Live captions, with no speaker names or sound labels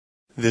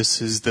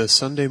This is the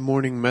Sunday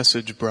morning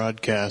message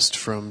broadcast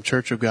from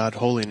Church of God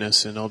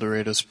Holiness in El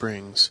Dorado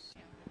Springs.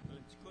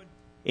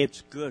 It's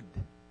good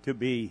to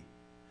be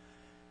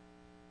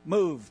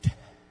moved.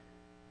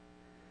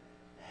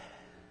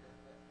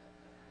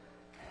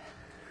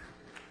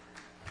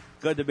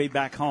 Good to be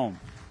back home.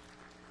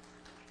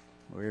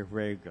 We're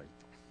very good.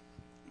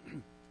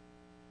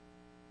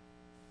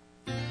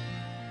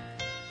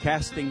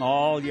 Casting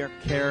all your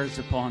cares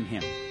upon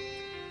Him,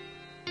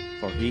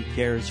 for He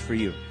cares for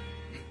you.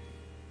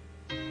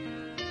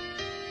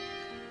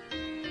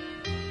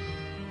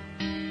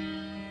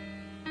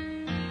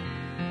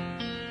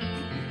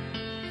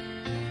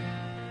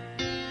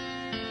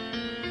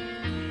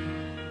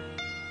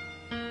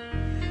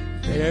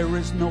 There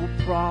is no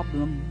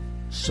problem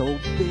so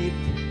big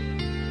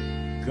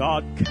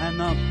God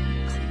cannot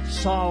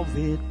solve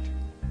it.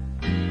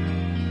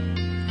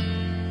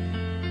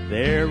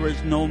 There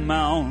is no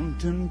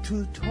mountain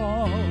too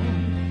tall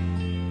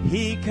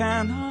He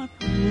cannot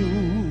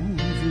move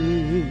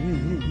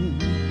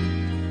it.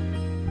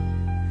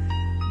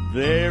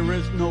 There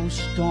is no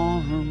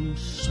storm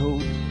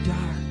so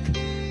dark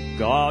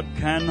God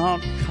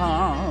cannot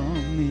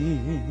calm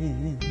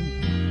it.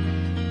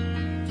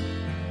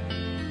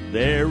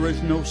 There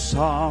is no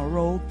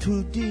sorrow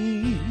too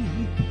deep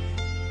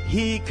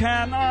He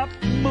cannot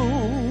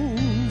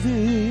move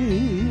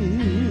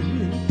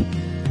it.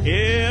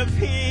 If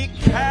He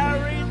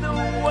carried the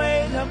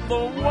weight of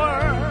the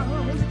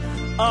world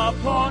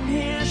upon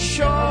His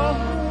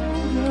shoulders,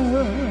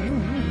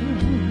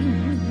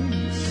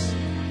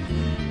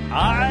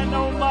 I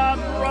know, my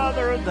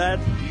brother, that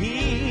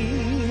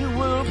He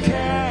will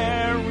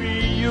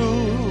carry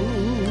you.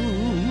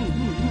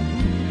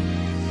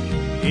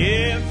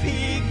 If He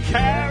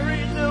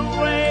carried the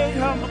weight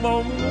of the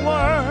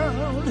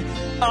world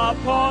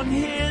upon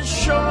His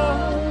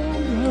shoulders,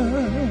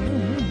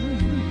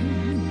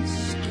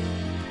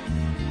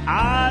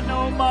 I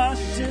know, my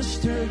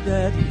sister,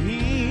 that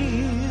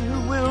He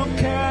will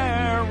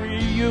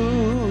carry you.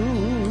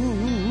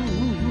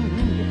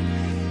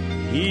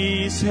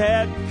 He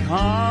said,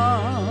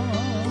 "Come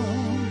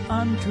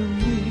unto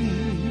me,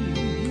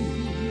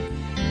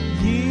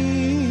 ye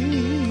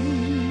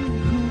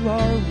who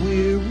are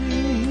weary,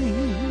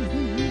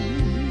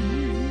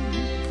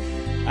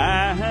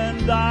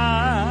 and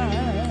I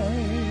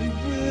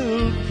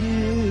will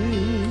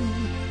give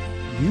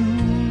you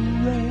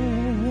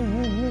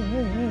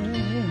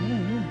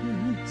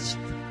rest."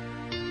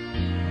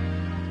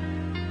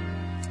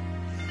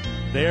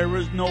 There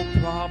is no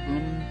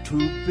problem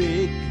too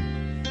big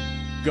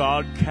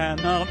God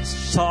cannot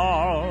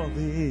solve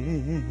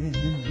it.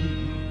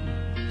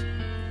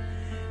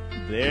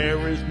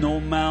 There is no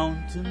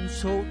mountain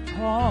so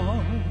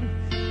tall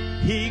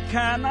He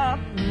cannot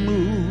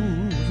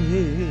move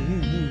it.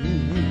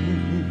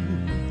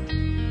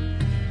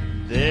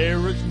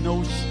 There is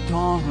no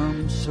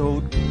storm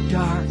so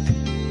dark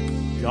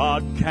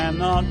God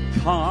cannot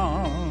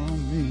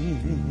calm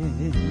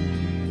it.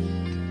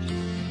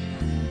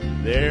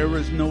 There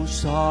is no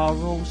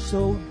sorrow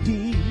so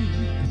deep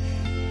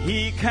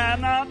He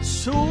cannot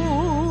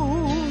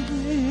soothe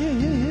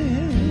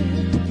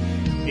it.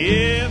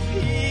 If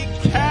He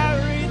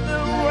carried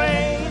the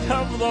weight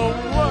of the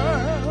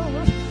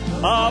world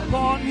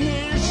upon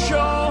His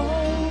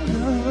shoulders,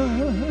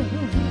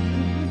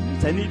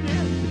 and He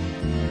did,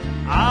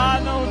 I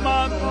know,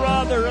 my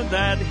brother,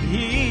 that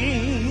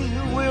He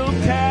will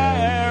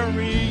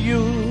carry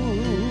you.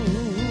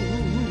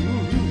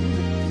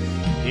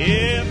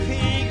 If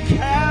He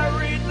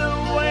carried the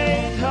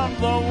weight of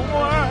the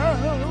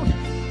world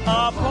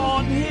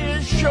upon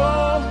His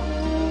shoulders,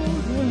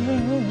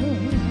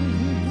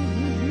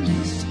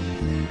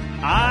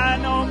 I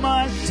know,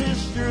 my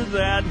sister,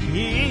 that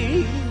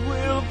He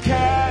will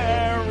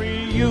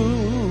carry you.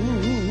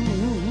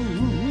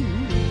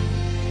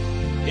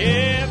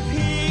 If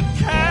He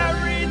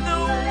carried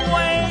the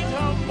weight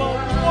of the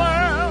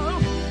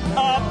world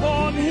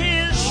upon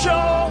His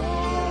shoulders,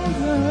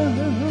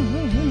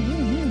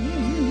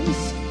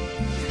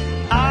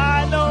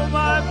 I know,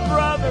 my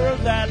brother,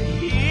 that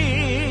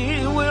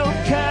He will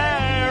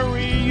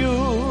carry you.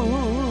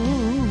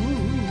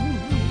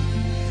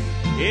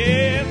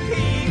 If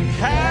He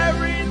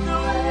carried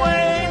the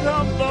weight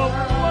of the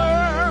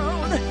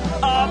world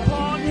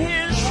upon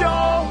His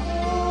shoulders,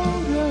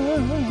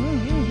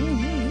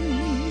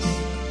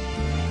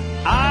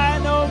 I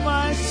know,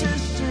 my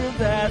sister,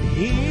 that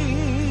He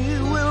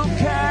will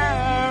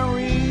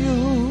carry you.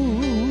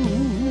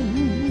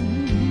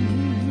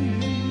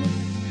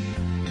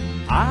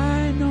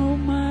 I know,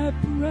 my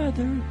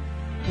brother,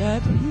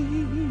 that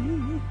He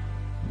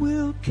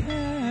will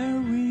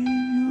carry you.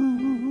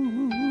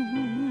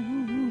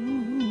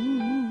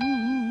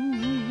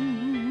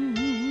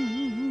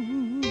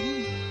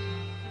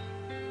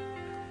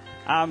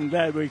 I'm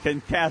glad we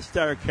can cast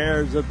our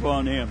cares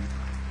upon Him.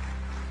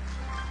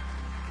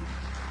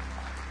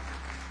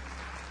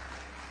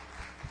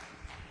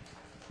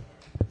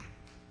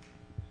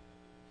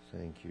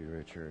 Thank you,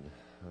 Richard.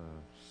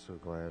 So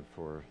glad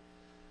for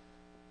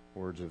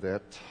words of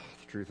that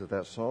truth of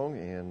that song,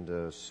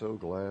 and so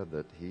glad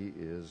that he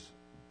is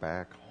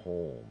back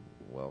home.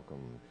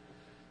 Welcome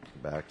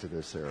back to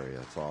this area.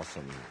 It's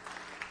awesome.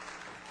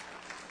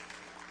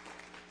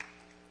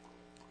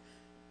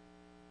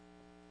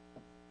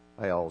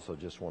 I also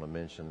just want to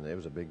mention it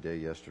was a big day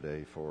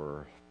yesterday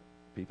for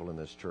people in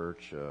this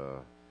church.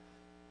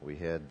 We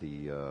had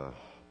the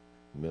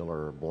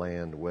Miller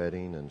Bland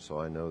wedding, and so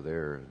I know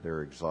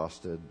they're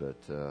exhausted,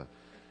 but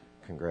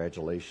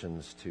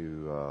congratulations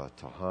to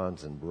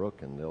Hans and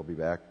Brooke, and they'll be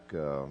back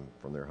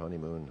from their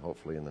honeymoon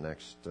hopefully in the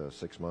next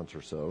 6 months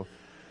or so.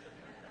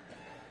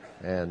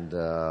 And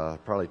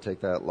probably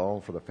take that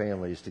long for the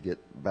families to get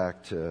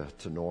back to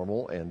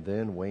normal. And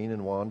then Wayne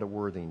and Wanda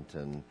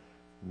Worthington,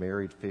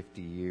 married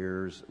 50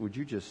 years. Would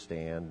you just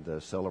stand?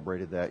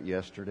 Celebrated that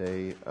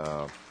yesterday.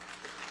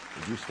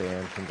 Would you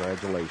stand?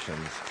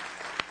 Congratulations.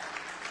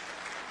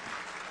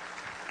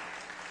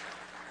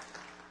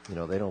 You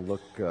know, they don't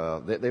look,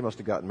 they must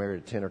have gotten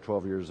married at 10 or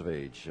 12 years of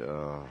age.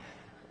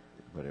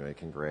 But anyway,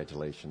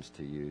 congratulations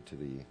to you, to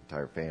the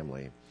entire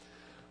family.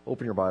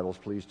 Open your Bibles,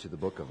 please, to the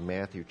book of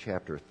Matthew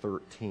chapter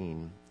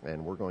 13,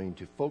 and we're going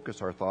to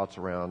focus our thoughts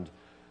around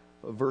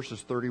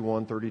verses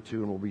 31, 32,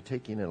 and we'll be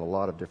taking in a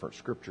lot of different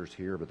scriptures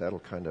here, but that'll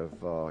kind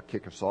of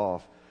kick us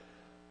off.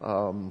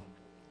 You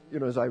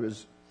know, as I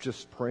was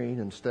just praying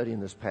and studying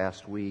this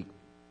past week,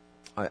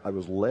 I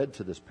was led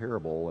to this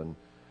parable,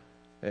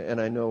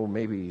 and I know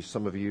maybe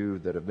some of you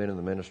that have been in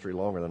the ministry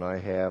longer than I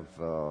have,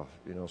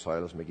 you know,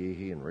 Silas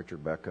McGehee and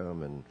Richard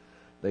Beckham, and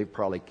they've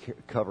probably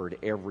covered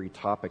every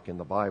topic in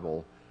the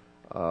Bible.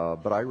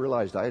 But I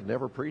realized I had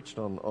never preached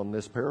on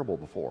this parable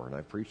before, and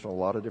I've preached on a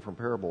lot of different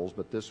parables,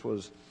 but this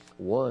was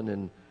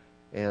one.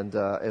 And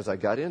as I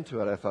got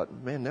into it, I thought,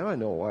 man, now I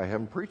know why I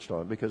haven't preached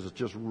on it, because it's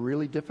just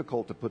really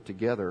difficult to put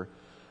together.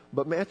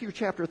 But Matthew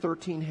chapter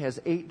 13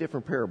 has 8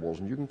 different parables,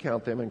 and you can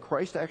count them, and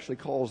Christ actually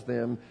calls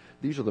them,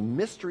 these are the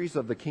mysteries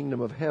of the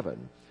kingdom of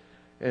heaven.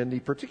 And the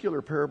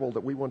particular parable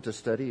that we want to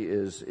study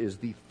is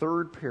the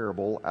third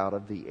parable out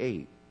of the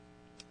 8.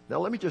 Now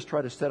let me just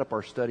try to set up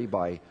our study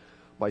by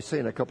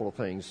saying a couple of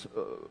things.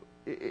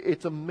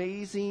 It's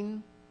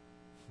amazing.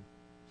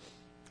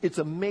 It's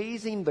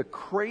amazing the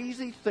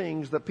crazy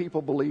things that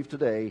people believe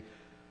today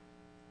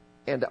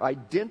and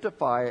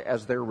identify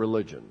as their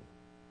religion.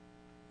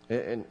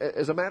 And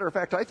as a matter of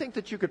fact, I think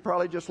that you could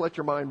probably just let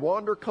your mind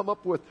wander, come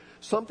up with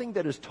something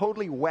that is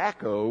totally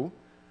wacko,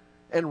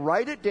 and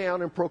write it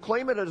down and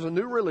proclaim it as a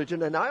new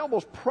religion, and I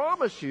almost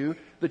promise you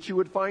that you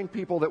would find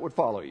people that would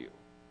follow you.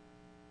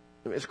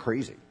 I mean, it's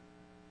crazy.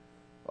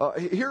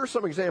 Here are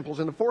some examples.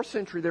 In the 4th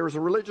century, there was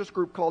a religious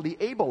group called the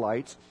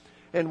Abelites,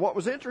 and what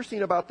was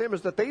interesting about them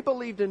is that they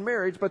believed in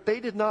marriage, but they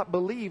did not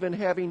believe in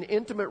having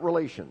intimate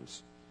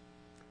relations.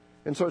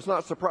 And so it's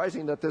not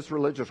surprising that this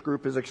religious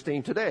group is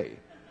extinct today.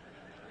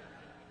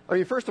 I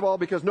mean, first of all,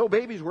 because no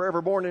babies were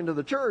ever born into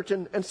the church,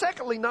 and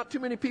secondly, not too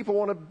many people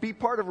want to be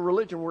part of a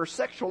religion where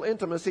sexual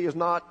intimacy is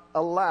not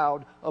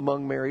allowed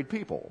among married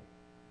people.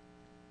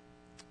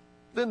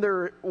 Then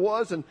there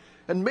was, and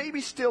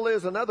maybe still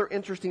is, another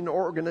interesting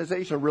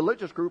organization, a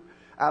religious group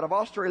out of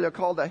Australia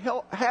called the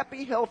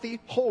Happy, Healthy,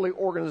 Holy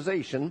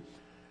Organization.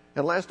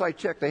 And last I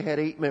checked, they had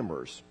 8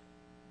 members.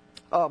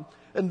 And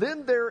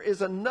then there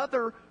is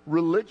another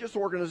religious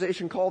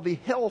organization called the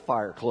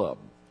Hellfire Club.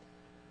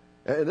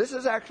 This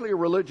is actually a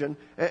religion,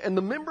 and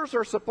the members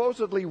are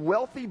supposedly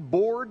wealthy,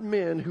 bored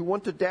men who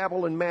want to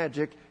dabble in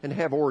magic and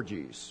have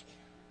orgies.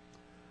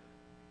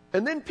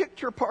 And then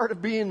picture part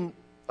of being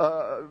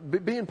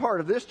part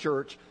of this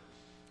church,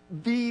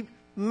 the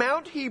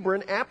Mount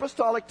Hebron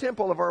Apostolic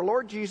Temple of our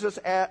Lord Jesus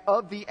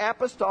of the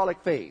Apostolic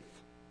Faith.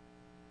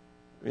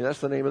 I mean, that's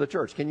the name of the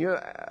church. Can you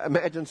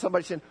imagine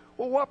somebody saying,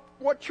 well,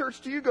 what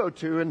church do you go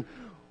to? And,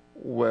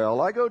 well,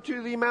 I go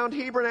to the Mount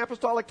Hebron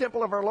Apostolic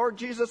Temple of our Lord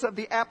Jesus of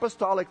the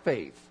Apostolic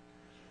Faith.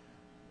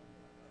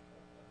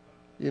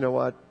 You know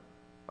what?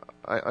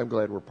 I'm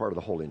glad we're part of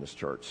the Holiness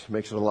Church.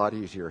 Makes it a lot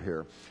easier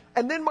here.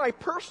 And then my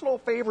personal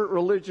favorite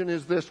religion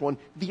is this one,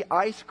 the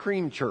Ice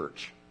Cream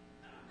Church.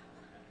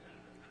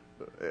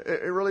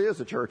 It really is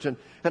a church. And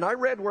I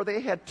read where they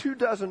had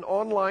 24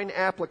 online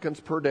applicants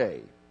per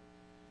day.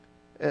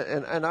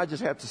 And I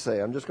just have to say,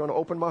 I'm just going to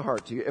open my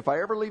heart to you. If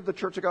I ever leave the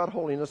Church of God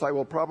Holiness, I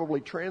will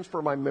probably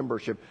transfer my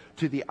membership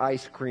to the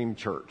Ice Cream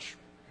Church,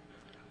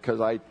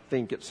 because I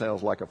think it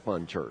sounds like a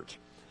fun church.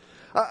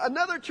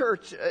 Another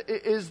church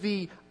is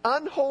the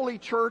Unholy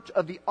Church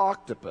of the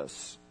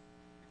Octopus.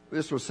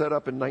 This was set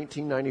up in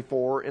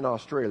 1994 in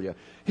Australia.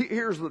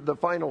 Here's the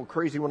final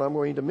crazy one I'm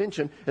going to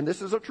mention, and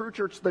this is a true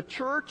church, the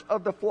Church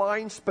of the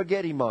Flying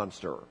Spaghetti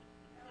Monster.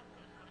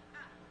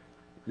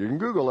 You can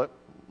Google it,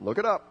 look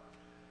it up.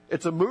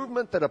 It's a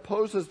movement that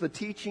opposes the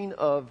teaching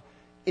of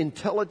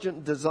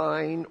intelligent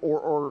design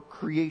or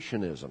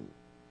creationism.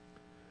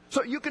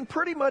 So you can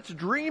pretty much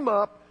dream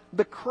up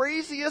the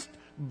craziest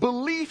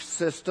belief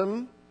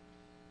system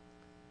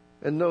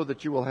and know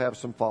that you will have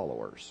some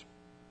followers.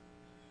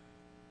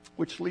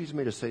 Which leads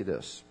me to say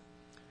this.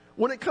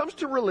 When it comes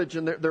to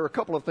religion, there are a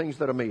couple of things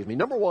that amaze me.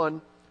 Number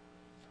one,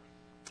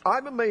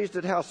 I'm amazed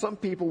at how some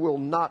people will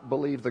not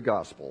believe the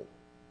gospel.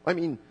 I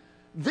mean,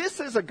 this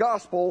is a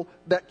gospel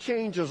that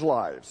changes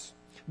lives.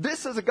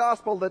 This is a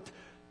gospel that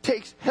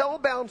takes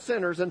hell-bound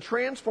sinners and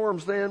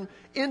transforms them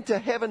into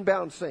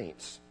heaven-bound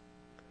saints.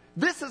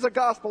 This is a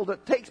gospel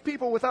that takes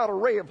people without a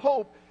ray of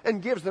hope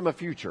and gives them a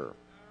future.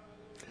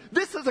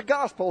 This is a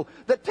gospel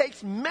that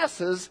takes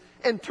messes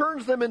and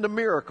turns them into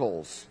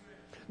miracles.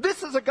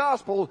 This is a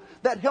gospel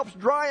that helps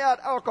dry out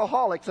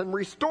alcoholics and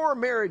restore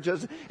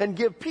marriages and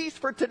give peace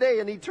for today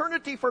and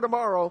eternity for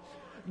tomorrow.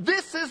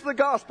 This is the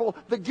gospel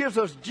that gives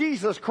us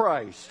Jesus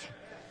Christ.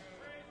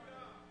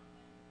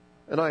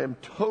 And I am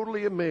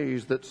totally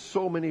amazed that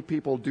so many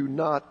people do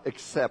not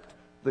accept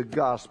the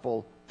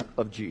gospel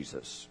of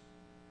Jesus.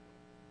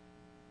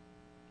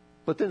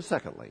 But then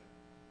secondly,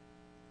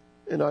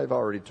 and I've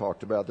already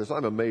talked about this,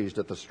 I'm amazed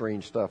at the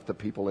strange stuff that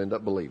people end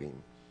up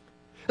believing.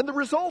 And the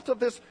result of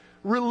this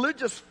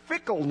religious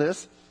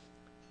fickleness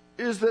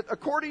is that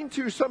according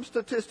to some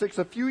statistics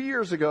a few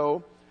years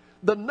ago,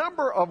 the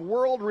number of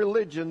world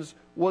religions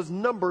was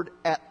numbered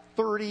at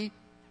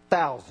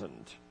 30,000.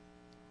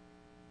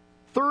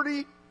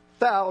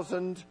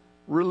 30,000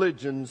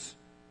 religions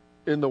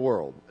in the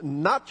world.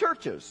 Not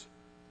churches,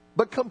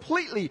 but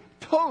completely,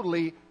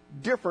 totally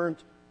different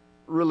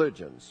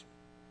religions.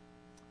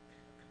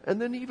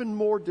 And then even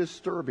more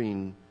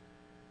disturbing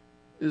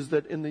is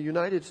that in the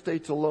United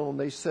States alone,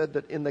 they said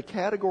that in the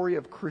category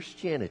of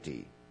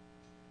Christianity,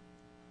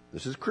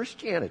 this is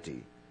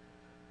Christianity,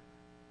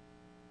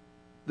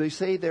 they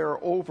say there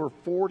are over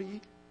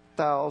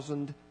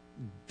 40,000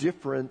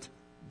 different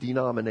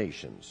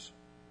denominations.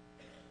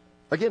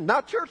 Again,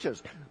 not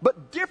churches,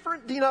 but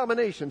different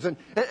denominations. And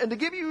to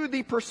give you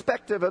the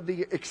perspective of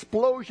the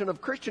explosion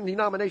of Christian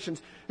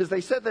denominations, is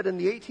they said that in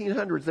the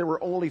 1800s there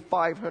were only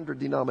 500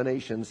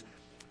 denominations.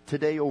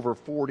 Today, over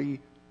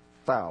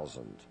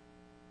 40,000.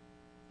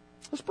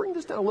 Let's bring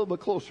this down a little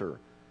bit closer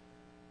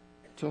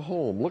to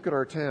home. Look at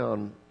our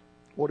town.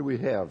 What do we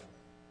have?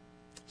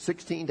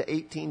 16 to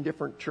 18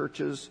 different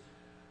churches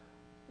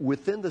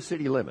within the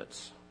city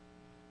limits.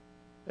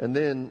 And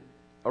then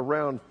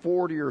around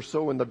 40 or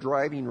so in the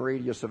driving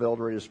radius of El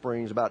Dorado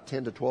Springs, about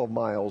 10 to 12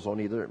 miles on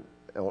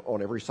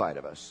every side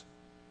of us.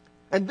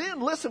 And then,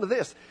 listen to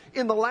this.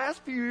 In the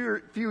last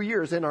few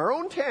years, in our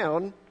own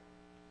town,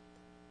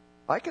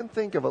 I can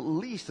think of at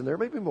least, and there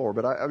may be more,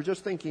 but I was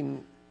just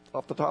thinking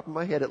off the top of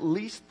my head, at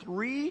least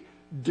 3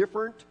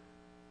 different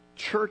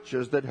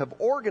churches that have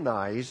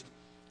organized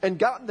and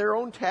gotten their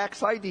own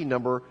tax ID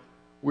number,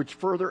 which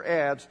further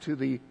adds to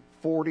the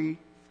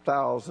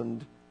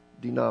 40,000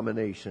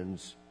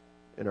 denominations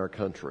in our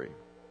country.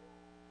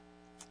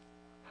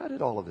 How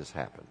did all of this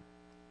happen?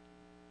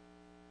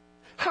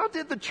 How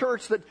did the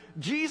church that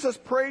Jesus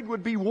prayed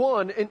would be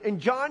one in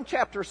John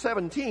chapter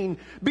 17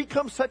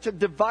 become such a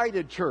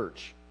divided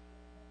church?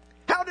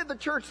 How did the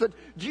church that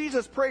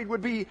Jesus prayed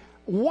would be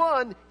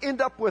one end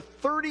up with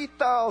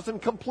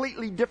 30,000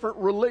 completely different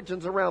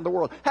religions around the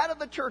world? How did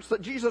the church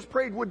that Jesus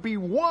prayed would be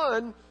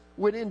one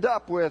would end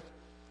up with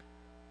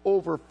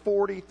over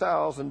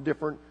 40,000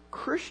 different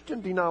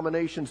Christian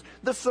denominations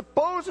that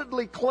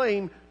supposedly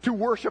claim to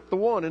worship the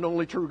one and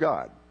only true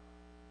God?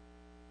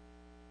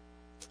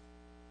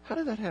 How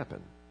did that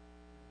happen?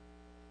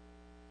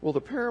 Well,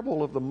 the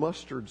parable of the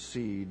mustard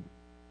seed,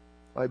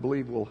 I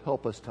believe, will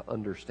help us to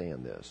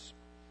understand this.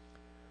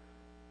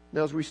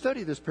 Now, as we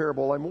study this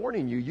parable, I'm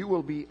warning you, you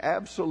will be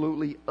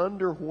absolutely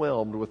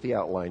underwhelmed with the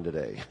outline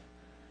today.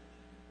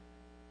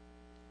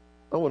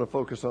 I want to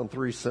focus on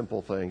 3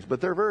 simple things,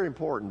 but they're very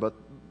important, but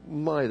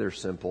they're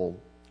simple.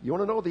 You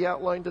want to know the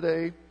outline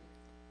today?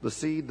 The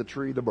seed, the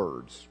tree, the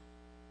birds.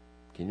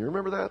 Can you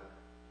remember that?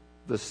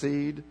 The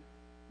seed,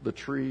 the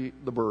tree,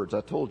 the birds.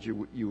 I told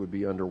you you would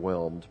be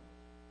underwhelmed.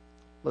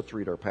 Let's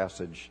read our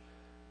passage.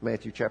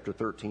 Matthew chapter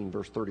 13,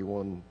 verse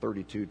 31,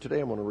 32. Today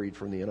I'm going to read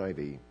from the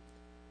NIV.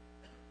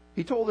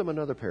 He told them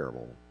another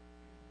parable.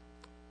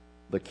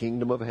 The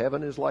kingdom of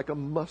heaven is like a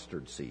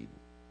mustard seed,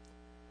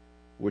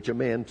 which a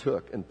man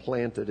took and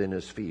planted in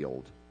his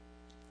field.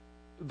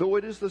 Though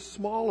it is the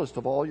smallest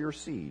of all your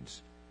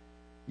seeds,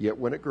 yet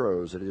when it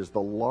grows, it is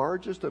the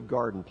largest of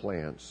garden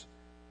plants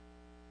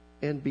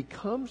and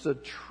becomes a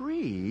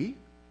tree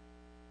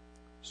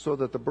so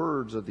that the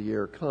birds of the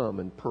air come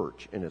and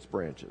perch in its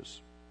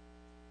branches.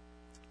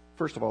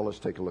 First of all, let's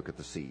take a look at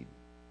the seed.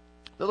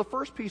 Now, the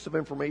first piece of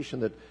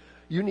information that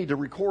you need to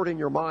record in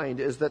your mind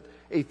is that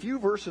a few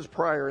verses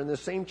prior in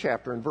this same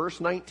chapter, in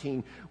verse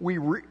 19, we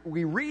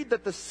read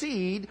that the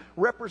seed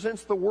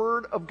represents the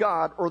Word of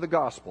God or the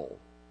gospel.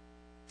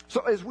 So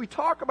as we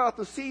talk about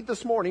the seed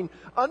this morning,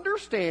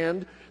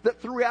 understand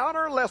that throughout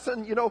our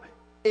lesson,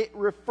 it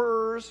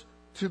refers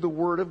to the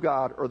Word of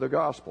God or the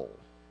gospel.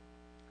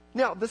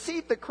 Now, the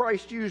seed that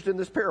Christ used in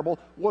this parable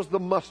was the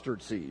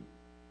mustard seed.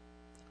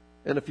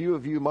 And a few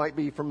of you might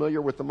be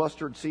familiar with the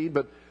mustard seed,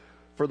 but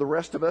for the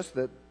rest of us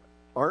that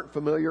aren't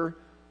familiar,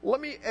 let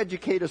me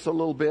educate us a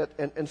little bit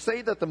and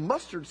say that the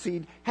mustard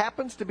seed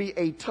happens to be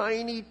a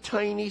tiny,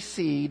 tiny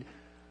seed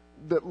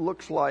that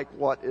looks like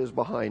what is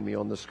behind me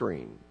on the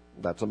screen.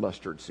 That's a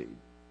mustard seed.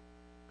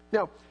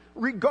 Now,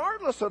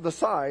 regardless of the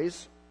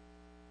size,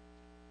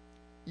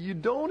 You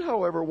don't,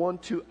 however,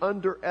 want to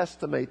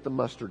underestimate the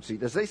mustard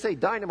seed. As they say,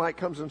 dynamite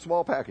comes in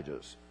small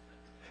packages.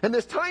 And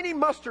this tiny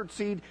mustard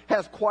seed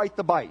has quite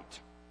the bite.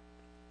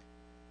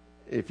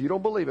 If you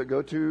don't believe it,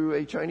 go to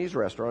a Chinese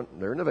restaurant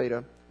there in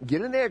Nevada,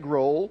 get an egg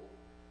roll,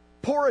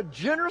 pour a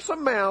generous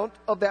amount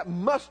of that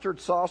mustard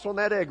sauce on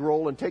that egg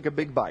roll, and take a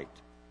big bite.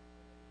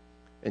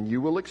 And you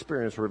will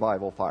experience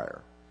revival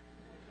fire.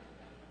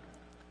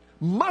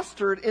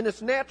 Mustard in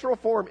its natural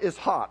form is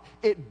hot.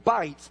 It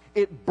bites.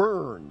 It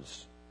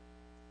burns.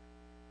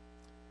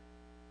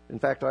 In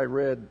fact, I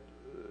read,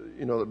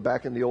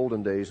 back in the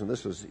olden days, and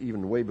this was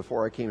even way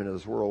before I came into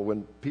this world,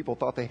 when people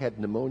thought they had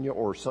pneumonia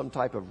or some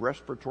type of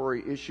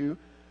respiratory issue,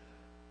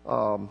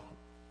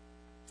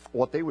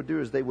 what they would do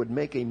is they would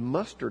make a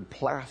mustard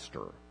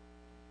plaster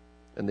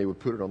and they would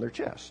put it on their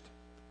chest.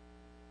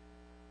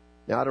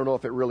 Now, I don't know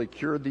if it really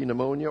cured the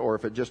pneumonia or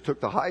if it just took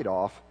the hide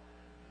off,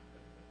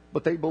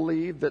 but they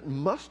believed that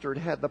mustard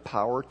had the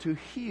power to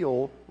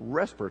heal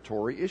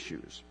respiratory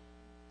issues.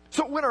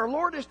 So when our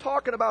Lord is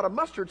talking about a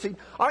mustard seed,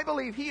 I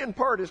believe He in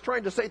part is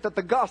trying to say that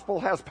the gospel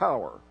has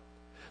power.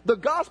 The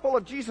gospel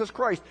of Jesus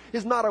Christ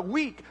is not a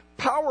weak,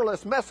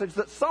 powerless message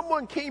that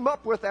someone came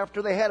up with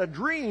after they had a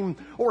dream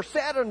or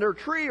sat under a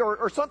tree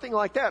or something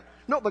like that.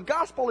 No, the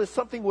gospel is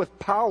something with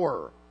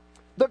power.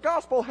 The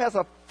gospel has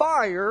a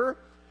fire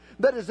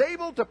that is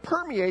able to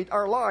permeate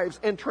our lives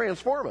and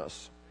transform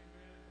us.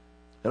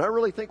 And I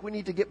really think we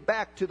need to get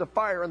back to the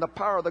fire and the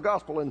power of the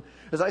gospel. And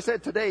as I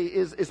said, today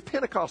is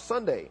Pentecost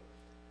Sunday.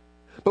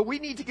 But we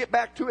need to get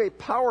back to a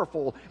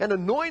powerful and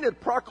anointed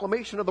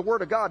proclamation of the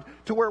Word of God,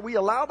 to where we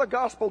allow the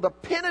gospel to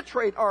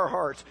penetrate our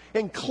hearts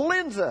and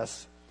cleanse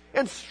us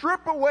and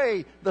strip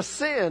away the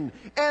sin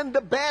and the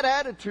bad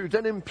attitudes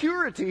and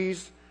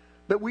impurities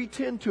that we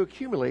tend to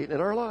accumulate in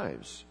our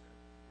lives.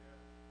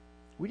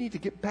 We need to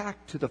get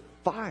back to the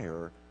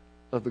fire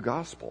of the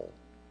gospel.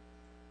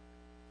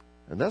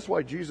 And that's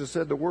why Jesus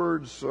said the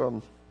words,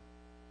 or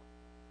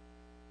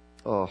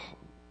the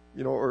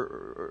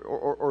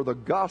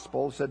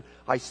gospel said,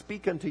 I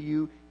speak unto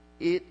you,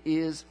 it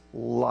is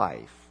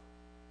life.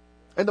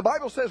 And the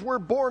Bible says we're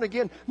born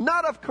again,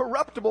 not of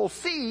corruptible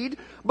seed,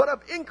 but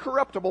of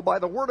incorruptible by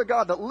the Word of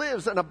God that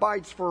lives and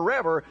abides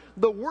forever.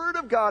 The Word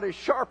of God is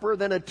sharper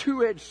than a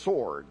two-edged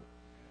sword.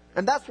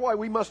 And that's why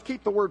we must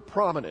keep the Word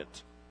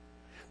prominent.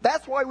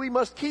 That's why we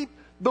must keep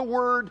the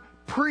Word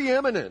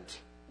preeminent.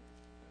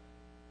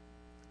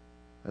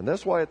 And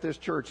that's why at this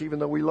church, even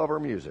though we love our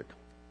music,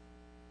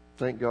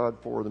 thank God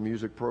for the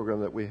music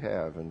program that we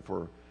have, and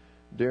for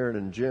Darren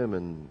and Jim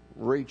and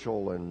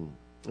Rachel and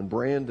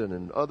Brandon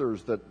and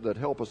others that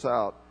help us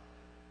out.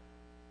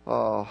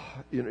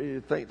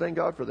 Thank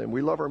God for them.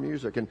 We love our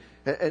music.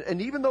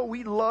 And even though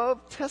we love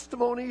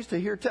testimonies, to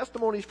hear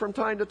testimonies from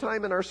time to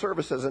time in our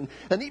services,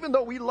 and even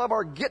though we love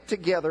our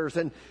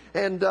get-togethers,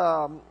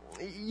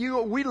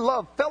 we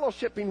love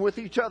fellowshipping with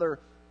each other,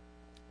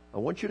 I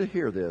want you to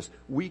hear this.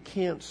 We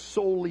can't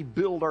solely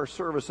build our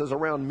services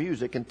around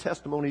music and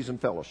testimonies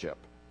and fellowship.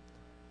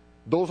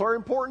 Those are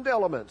important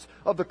elements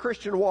of the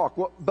Christian walk.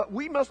 But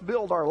we must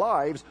build our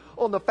lives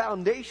on the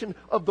foundation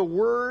of the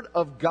Word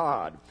of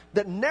God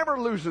that never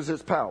loses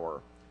its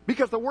power,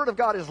 because the Word of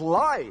God is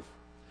life.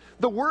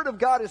 The Word of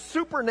God is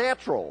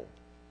supernatural.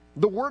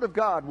 The Word of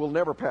God will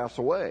never pass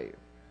away.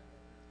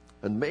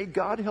 And may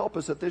God help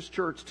us at this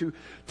church to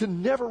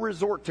never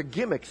resort to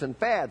gimmicks and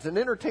fads and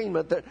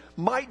entertainment that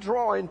might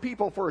draw in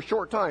people for a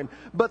short time,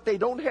 but they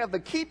don't have the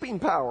keeping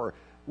power.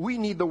 We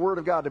need the Word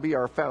of God to be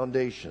our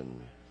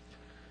foundation.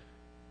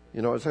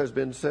 As has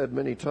been said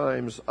many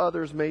times,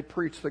 others may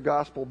preach the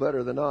gospel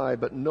better than I,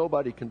 but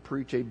nobody can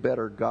preach a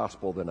better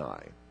gospel than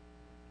I.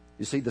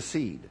 You see, the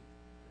seed,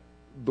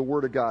 the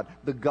Word of God,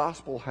 the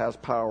gospel has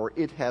power.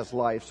 It has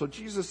life. So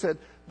Jesus said,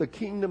 the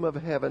kingdom of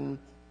heaven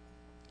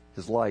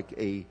is like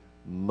a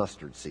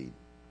mustard seed.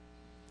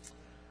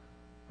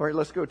 All right,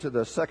 let's go to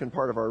the second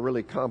part of our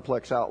really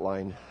complex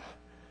outline,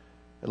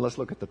 and let's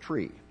look at the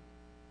tree.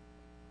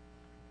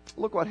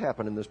 Look what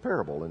happened in this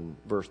parable in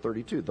verse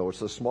 32. Though it's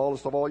the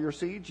smallest of all your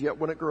seeds, yet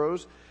when it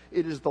grows,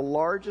 it is the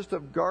largest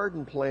of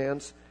garden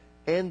plants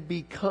and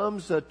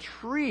becomes a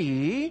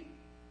tree,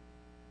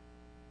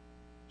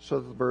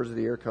 so that the birds of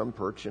the air come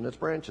perch in its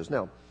branches.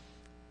 Now,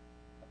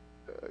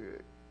 a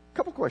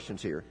couple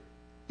questions here.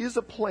 Is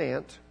a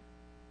plant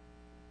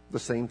the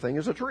same thing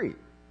as a tree?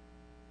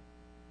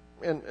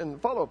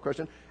 And follow-up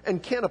question,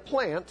 and can a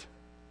plant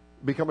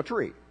become a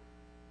tree?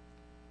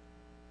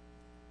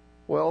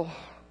 Well,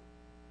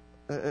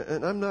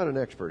 and I'm not an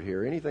expert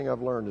here. Anything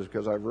I've learned is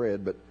because I've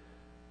read, but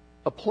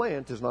a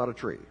plant is not a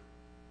tree.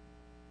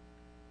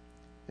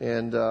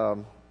 And, I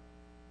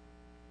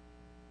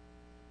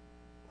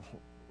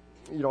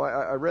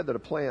read that a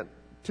plant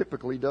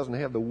typically doesn't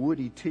have the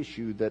woody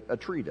tissue that a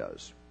tree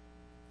does.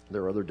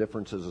 There are other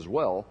differences as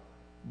well,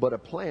 but a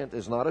plant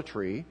is not a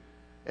tree,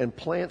 and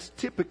plants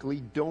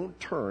typically don't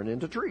turn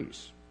into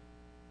trees.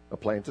 A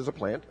plant is a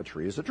plant, a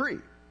tree is a tree.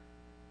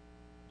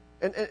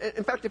 And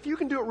in fact, if you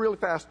can do it really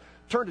fast,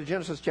 turn to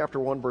Genesis chapter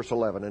 1, verse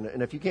 11.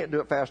 And if you can't do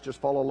it fast, just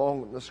follow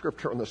along with the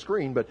scripture on the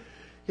screen. But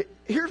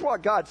Here's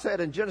what God said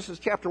in Genesis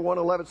chapter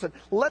 1:11. It said,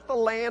 "Let the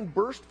land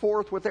burst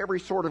forth with every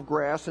sort of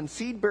grass and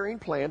seed-bearing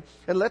plant,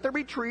 and let there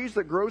be trees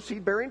that grow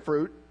seed-bearing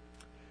fruit.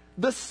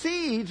 The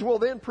seeds will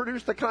then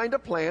produce the kind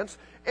of plants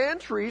and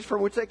trees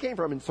from which they came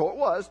from." And so it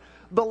was.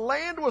 The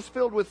land was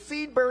filled with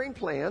seed-bearing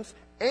plants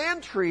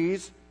and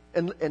trees.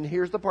 And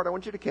here's the part I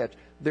want you to catch.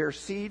 Their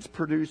seeds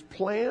produced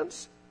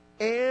plants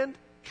and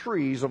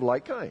trees of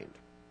like kind.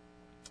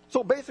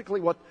 So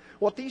basically what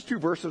these two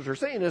verses are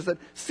saying is that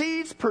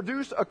seeds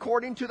produce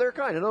according to their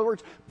kind. In other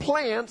words,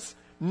 plants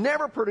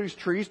never produce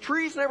trees.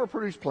 Trees never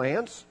produce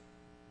plants.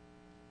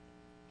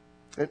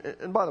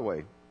 And by the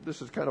way,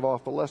 this is kind of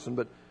off the lesson,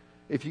 but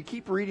if you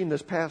keep reading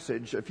this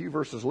passage a few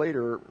verses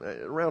later,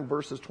 around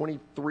verses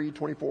 23,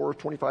 24,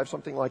 25,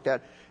 something like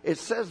that, it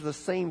says the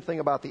same thing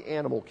about the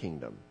animal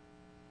kingdom.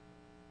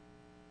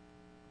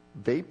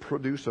 They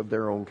produce of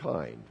their own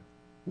kind,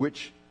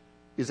 which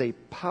is a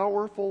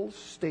powerful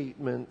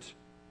statement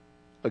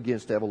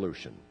against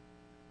evolution.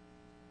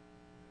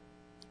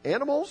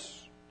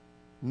 Animals,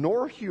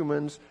 nor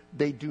humans,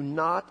 they do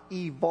not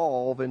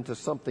evolve into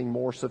something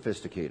more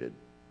sophisticated.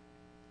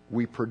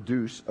 We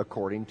produce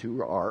according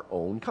to our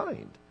own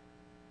kind.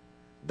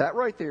 That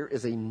right there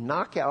is a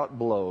knockout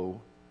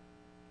blow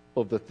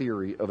of the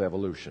theory of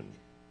evolution.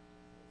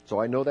 So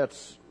I know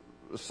that's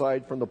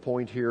aside from the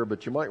point here,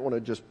 but you might want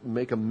to just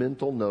make a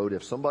mental note.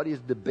 If somebody is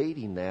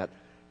debating that,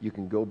 you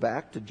can go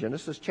back to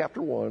Genesis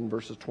chapter 1,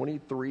 verses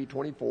 23,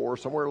 24,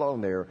 somewhere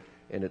along there,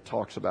 and it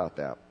talks about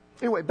that.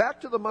 Anyway,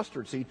 back to the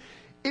mustard seed.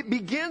 It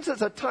begins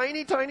as a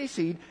tiny, tiny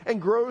seed and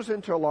grows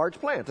into a large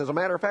plant. As a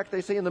matter of fact,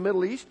 they say in the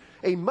Middle East,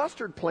 a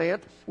mustard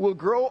plant will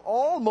grow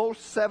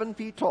almost 7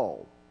 feet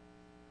tall.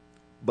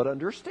 But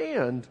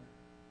understand,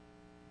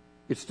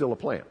 it's still a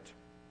plant.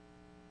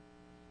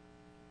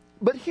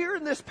 But here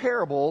in this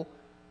parable,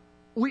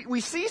 we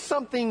see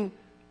something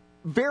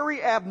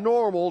very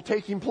abnormal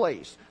taking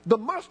place. The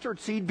mustard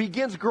seed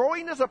begins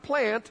growing as a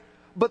plant,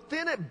 but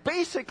then it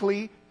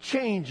basically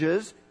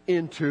changes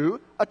into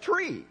a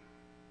tree.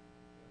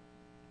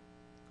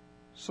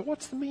 So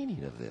what's the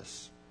meaning of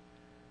this?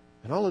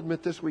 And I'll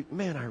admit this week,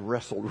 man, I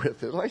wrestled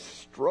with it. I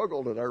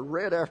struggled, and I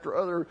read after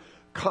other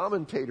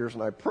commentators,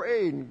 and I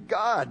prayed, and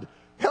God,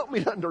 help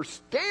me to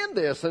understand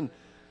this. And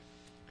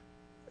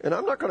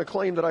I'm not going to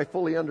claim that I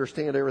fully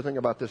understand everything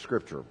about this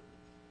scripture.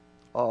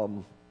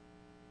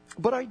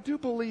 But I do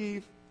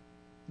believe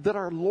that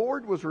our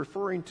Lord was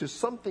referring to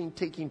something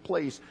taking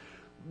place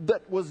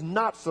that was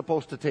not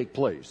supposed to take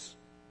place.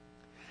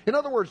 In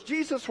other words,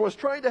 Jesus was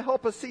trying to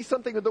help us see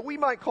something that we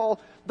might call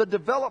the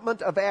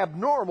development of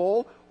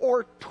abnormal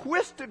or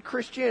twisted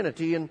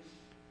Christianity. And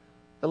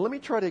let me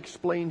try to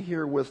explain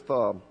here with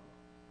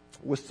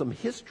some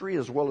history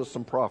as well as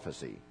some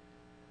prophecy.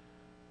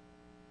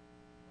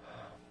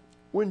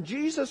 When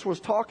Jesus was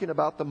talking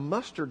about the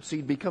mustard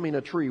seed becoming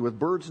a tree with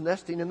birds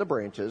nesting in the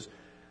branches,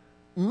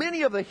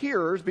 many of the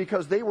hearers,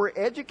 because they were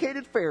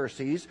educated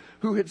Pharisees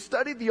who had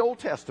studied the Old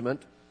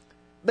Testament,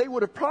 they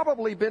would have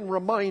probably been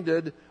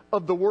reminded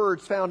of the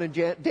words found in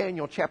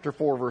Daniel chapter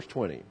 4, verse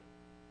 20.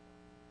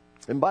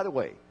 And by the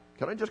way,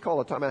 can I just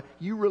call a time out?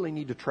 You really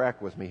need to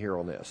track with me here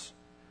on this.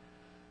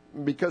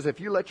 Because if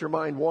you let your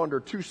mind wander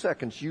 2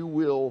 seconds, you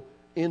will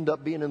end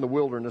up being in the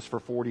wilderness for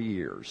 40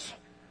 years.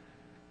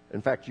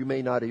 In fact, you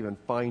may not even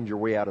find your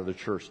way out of the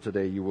church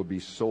today. You will be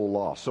so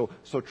lost.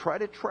 So try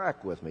to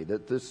track with me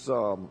that this...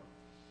 you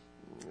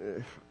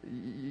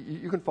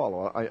can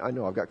follow. I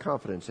know I've got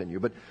confidence in you.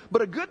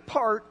 But a good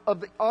part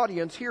of the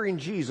audience hearing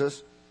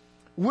Jesus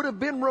would have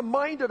been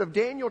reminded of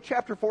Daniel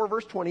chapter 4,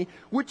 verse 20,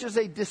 which is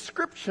a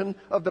description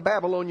of the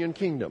Babylonian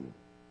kingdom.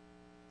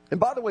 And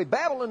by the way,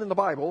 Babylon in the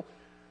Bible,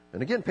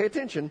 and again, pay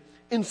attention,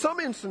 in some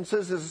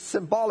instances is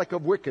symbolic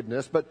of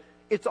wickedness, but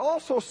it's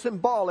also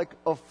symbolic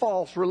of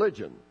false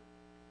religion.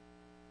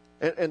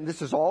 And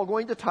this is all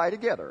going to tie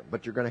together,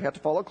 but you're going to have to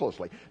follow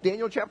closely.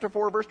 Daniel chapter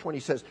 4, verse 20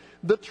 says,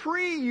 "The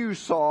tree you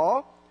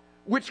saw,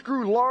 which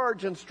grew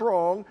large and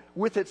strong,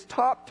 with its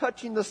top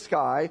touching the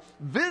sky,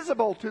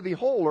 visible to the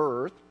whole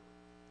earth,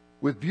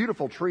 with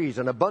beautiful trees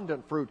and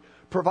abundant fruit,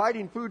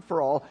 providing food for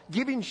all,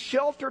 giving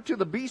shelter to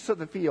the beasts of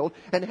the field,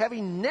 and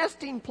having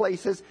nesting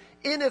places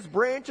in its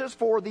branches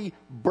for the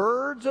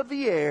birds of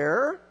the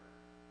air,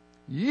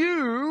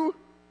 you,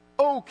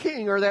 O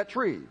king, are that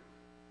tree.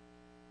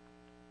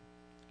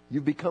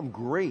 You've become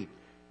great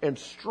and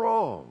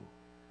strong.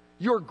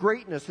 Your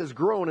greatness has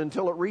grown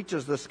until it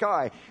reaches the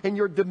sky, and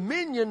your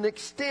dominion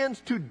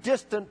extends to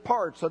distant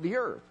parts of the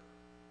earth."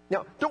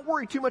 Now, don't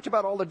worry too much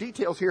about all the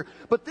details here,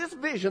 but this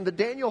vision that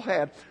Daniel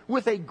had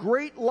with a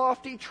great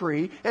lofty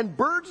tree and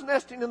birds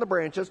nesting in the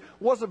branches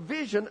was a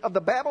vision of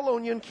the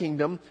Babylonian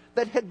kingdom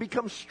that had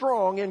become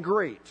strong and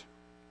great.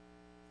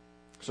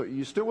 So,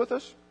 you still with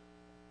us?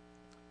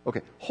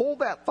 Okay, hold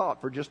that thought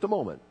for just a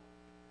moment,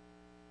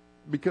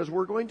 because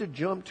we're going to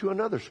jump to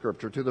another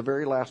scripture, to the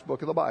very last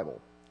book of the Bible.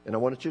 And I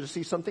wanted you to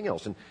see something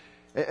else.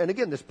 And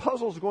again, this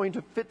puzzle is going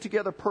to fit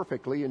together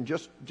perfectly in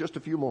just a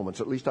few moments.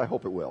 At least I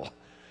hope it will.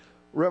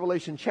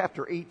 Revelation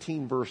chapter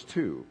 18, verse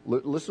 2.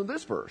 Listen to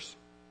this verse.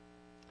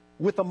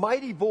 "With a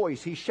mighty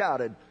voice he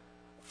shouted,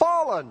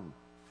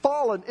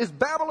 fallen is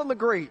Babylon the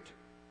Great.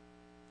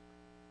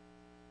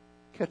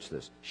 Catch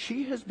this.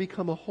 She has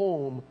become a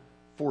home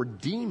for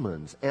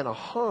demons and a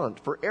haunt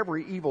for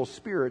every evil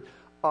spirit,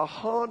 a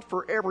haunt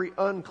for every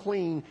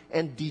unclean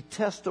and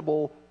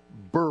detestable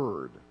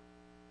bird.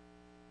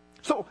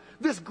 So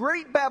this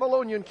great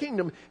Babylonian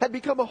kingdom had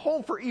become a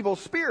home for evil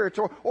spirits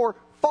or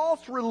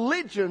false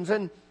religions.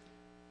 And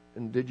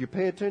did you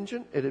pay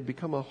attention? It had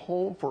become a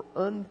home for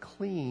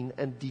unclean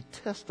and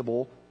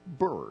detestable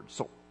birds.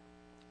 So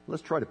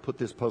let's try to put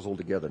this puzzle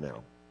together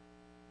now.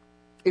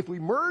 If we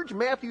merge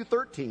Matthew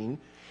 13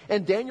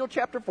 and Daniel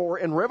chapter 4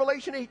 and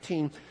Revelation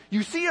 18,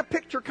 you see a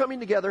picture coming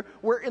together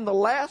where in the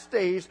last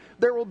days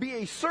there will be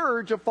a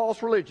surge of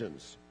false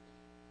religions.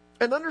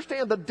 And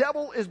understand, the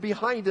devil is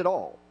behind it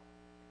all.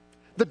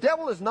 The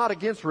devil is not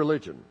against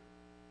religion.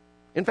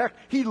 In fact,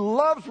 he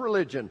loves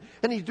religion,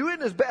 and he's doing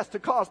his best to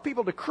cause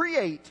people to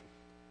create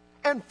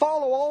and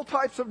follow all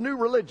types of new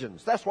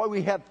religions. That's why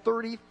we have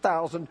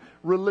 30,000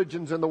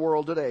 religions in the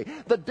world today.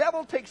 The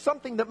devil takes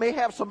something that may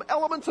have some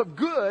elements of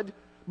good,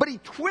 but he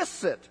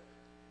twists it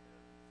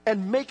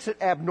and makes it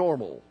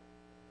abnormal.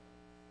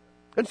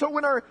 And so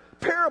when our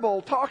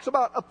parable talks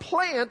about a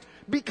plant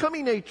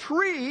becoming a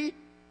tree,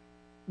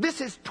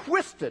 this is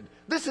twisted.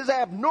 This is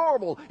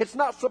abnormal. It's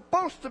not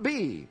supposed to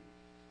be.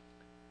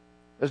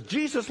 As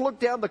Jesus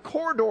looked down the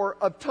corridor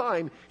of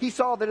time, he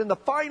saw that in the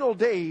final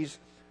days,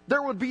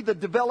 there would be the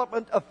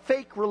development of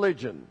fake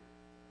religion.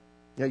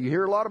 Now, you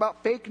hear a lot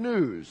about fake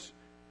news.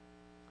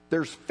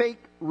 There's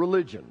fake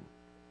religion.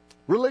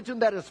 Religion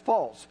that is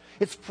false.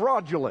 It's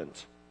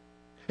fraudulent.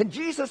 And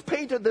Jesus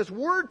painted this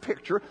word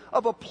picture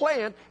of a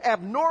plant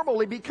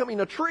abnormally becoming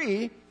a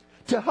tree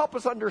to help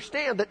us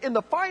understand that in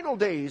the final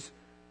days,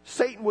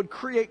 Satan would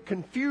create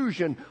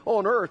confusion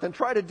on earth and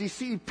try to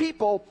deceive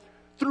people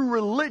through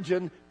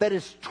religion that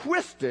is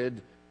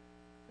twisted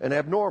and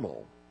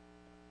abnormal.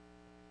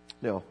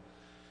 Now,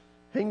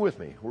 hang with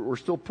me. We're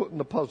still putting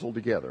the puzzle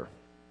together.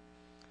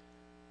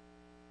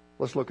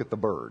 Let's look at the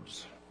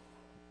birds.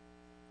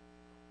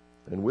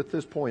 And with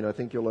this point, I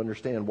think you'll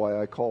understand why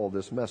I call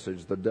this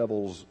message the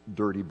devil's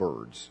dirty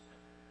birds.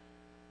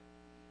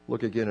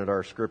 Look again at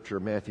our scripture,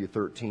 Matthew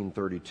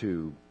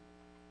 13:32.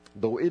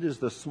 Though it is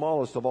the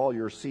smallest of all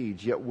your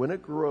seeds, yet when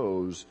it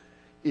grows,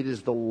 it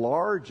is the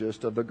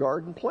largest of the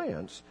garden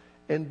plants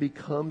and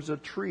becomes a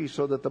tree,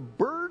 so that the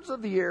birds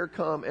of the air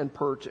come and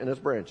perch in its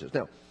branches.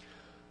 Now,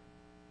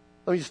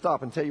 let me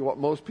stop and tell you what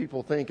most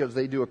people think as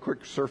they do a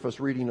quick surface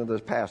reading of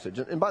this passage.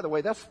 And by the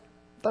way, that's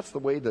the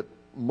way that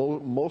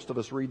most of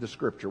us read the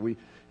scripture. We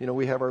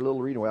have our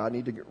little reading. Well, I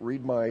need to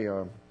read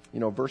my,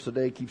 verse a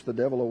day keeps the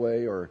devil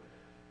away, or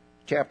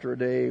chapter a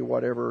day,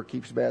 whatever,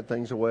 keeps bad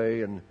things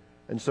away. And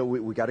so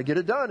we got to get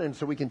it done, and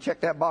so we can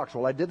check that box.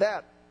 Well, I did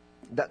that.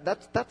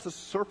 That's a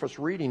surface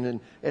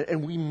reading,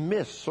 and we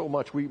miss so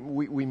much.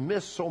 We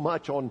miss so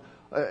much on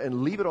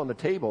and leave it on the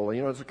table.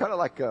 You know, it's kind of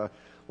like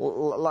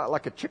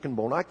a chicken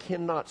bone. I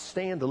cannot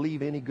stand to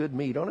leave any good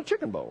meat on a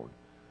chicken bone.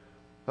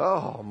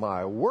 Oh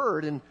my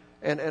word!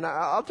 And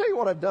I'll tell you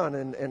what I've done.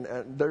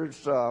 And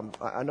there's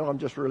I know I'm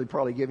just really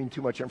probably giving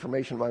too much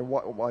information. My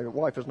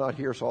wife is not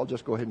here, so I'll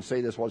just go ahead and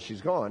say this while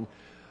she's gone.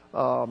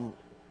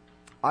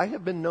 I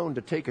have been known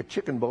to take a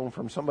chicken bone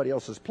from somebody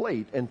else's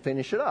plate and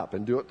finish it up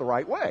and do it the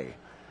right way.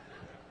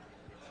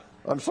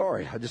 I'm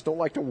sorry. I just don't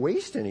like to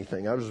waste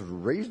anything. I was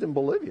raised in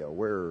Bolivia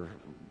where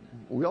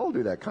we all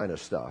do that kind of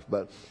stuff.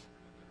 But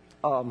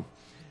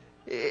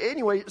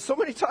anyway, so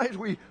many times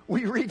we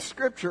read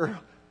Scripture.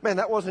 Man,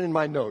 that wasn't in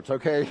my notes,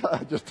 okay?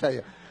 I just tell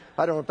you.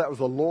 I don't know if that was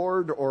the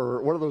Lord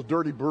or one of those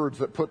dirty birds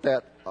that put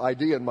that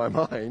idea in my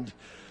mind.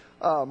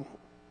 But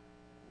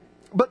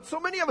so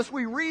many of us,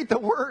 we read the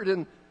Word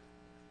and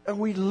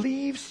we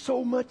leave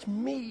so much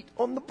meat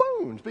on the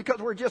bones because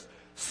we're just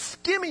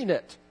skimming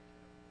it.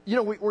 You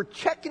know, we're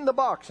checking the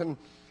box. And,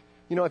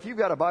 you know, if you've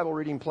got a Bible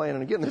reading plan,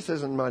 and again, this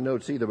isn't in my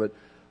notes either, but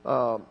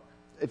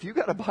if you've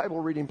got a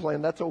Bible reading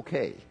plan, that's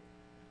okay.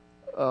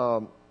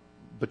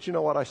 But you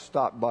know what? I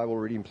stopped Bible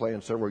reading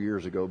plan several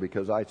years ago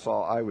because I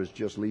saw I was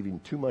just leaving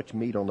too much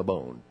meat on the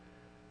bone.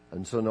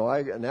 And so now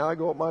I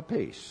go at my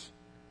pace.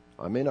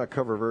 I may not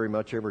cover very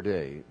much every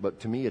day,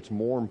 but to me it's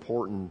more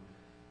important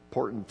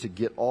to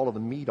get all of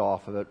the meat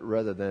off of it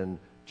rather than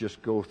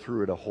just go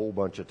through it a whole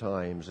bunch of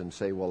times and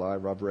say, well,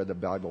 I've read the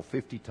Bible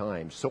 50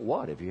 times. So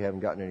what if you haven't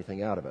gotten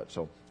anything out of it?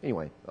 So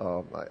anyway,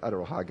 I don't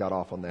know how I got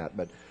off on that.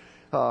 But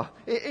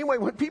anyway,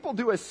 when people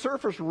do a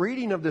surface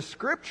reading of the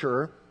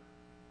Scripture,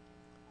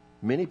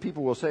 many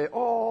people will say,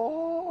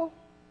 oh,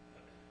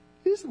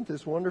 isn't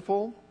this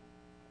wonderful?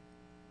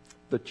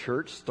 The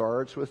church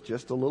starts with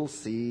just a little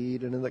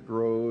seed, and then it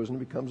grows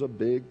and it becomes a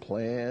big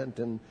plant,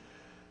 and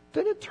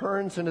then it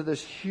turns into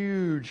this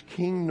huge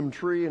kingdom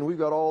tree, and we've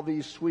got all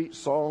these sweet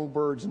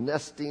songbirds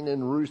nesting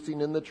and roosting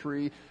in the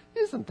tree.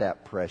 Isn't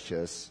that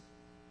precious?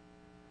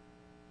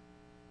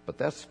 But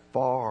that's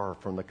far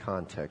from the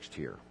context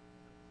here.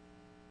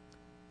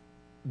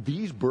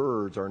 These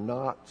birds are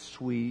not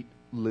sweet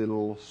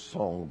little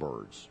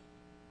songbirds.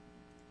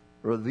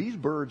 These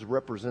birds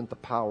represent the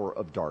power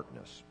of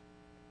darkness.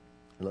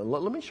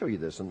 Let me show you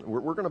this. And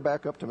we're going to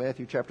back up to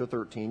Matthew chapter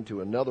 13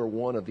 to another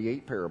one of the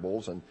 8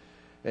 parables.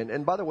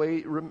 And by the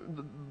way,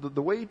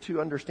 the way to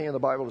understand the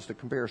Bible is to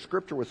compare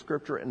Scripture with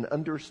Scripture and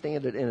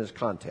understand it in its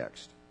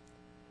context.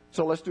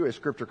 So let's do a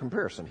Scripture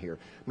comparison here.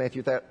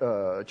 Matthew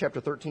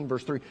chapter 13,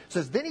 verse 3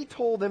 says, "Then he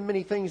told them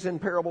many things in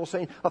parables,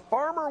 saying, a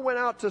farmer went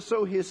out to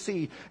sow his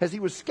seed. As he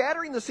was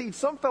scattering the seed,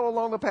 some fell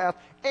along the path,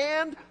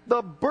 and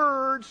the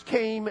birds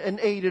came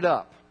and ate it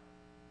up."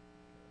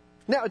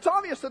 Now, it's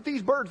obvious that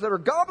these birds that are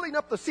gobbling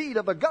up the seed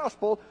of the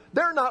gospel,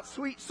 they're not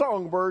sweet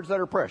songbirds that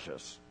are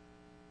precious.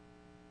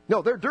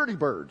 No, they're dirty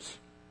birds.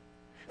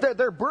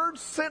 They're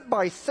birds sent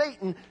by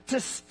Satan to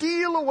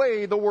steal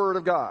away the Word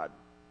of God.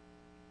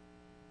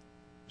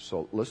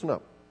 So listen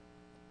up.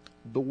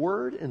 The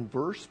word in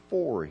verse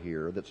 4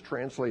 here that's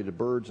translated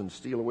birds and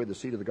steal away the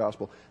seed of the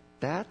gospel,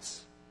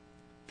 that's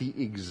the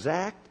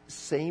exact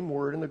same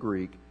word in the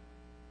Greek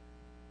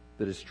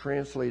that is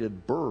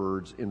translated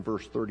birds in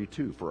verse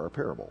 32 for our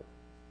parable.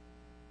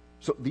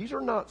 So these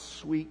are not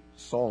sweet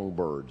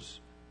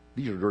songbirds.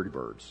 These are dirty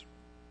birds.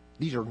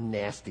 These are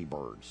nasty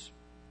birds.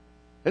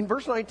 And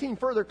verse 19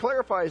 further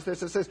clarifies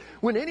this. It says,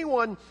 when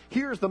anyone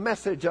hears the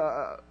message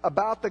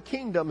about the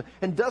kingdom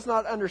and does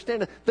not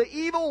understand it, the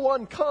evil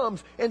one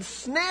comes and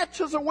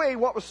snatches away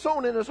what was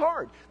sown in his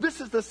heart. This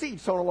is the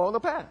seed sown along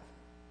the path.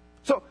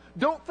 So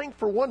don't think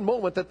for one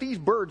moment that these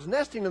birds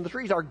nesting in the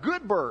trees are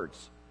good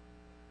birds.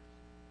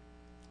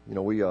 You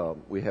know,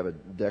 we have a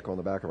deck on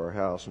the back of our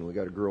house, and we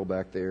got a grill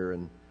back there,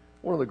 and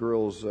one of the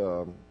grills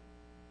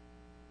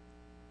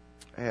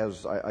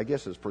has, I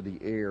guess it's for the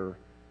air.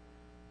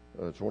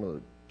 It's one of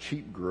the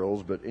cheap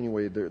grills, but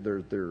anyway, there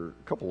are a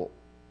couple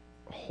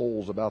of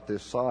holes about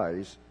this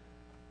size,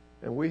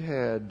 and we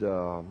had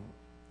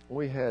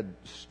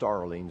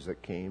starlings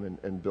that came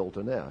and built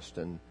a nest,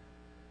 and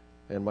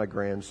my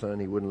grandson,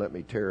 he wouldn't let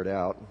me tear it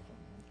out.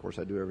 Of course,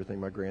 I do everything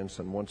my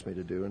grandson wants me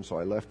to do, and so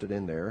I left it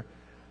in there.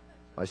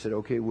 I said,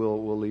 okay,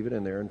 we'll leave it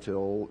in there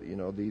until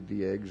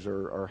the eggs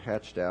are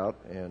hatched out,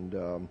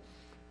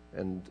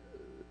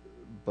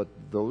 but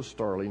those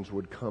starlings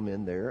would come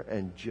in there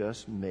and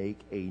just make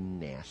a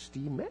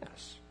nasty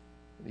mess.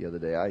 The other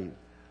day,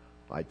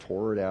 I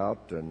tore it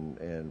out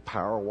and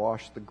power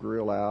washed the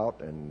grill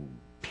out and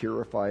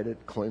purified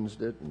it,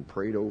 cleansed it, and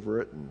prayed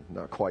over it, and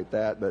not quite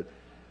that, but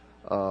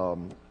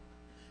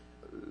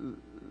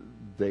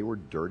they were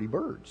dirty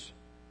birds.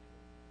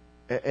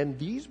 And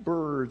these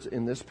birds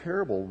in this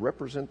parable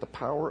represent the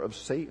power of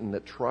Satan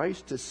that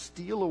tries to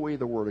steal away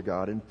the Word of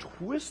God and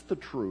twist the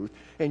truth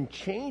and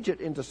change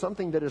it into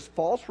something that is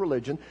false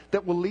religion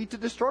that will lead to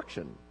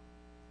destruction.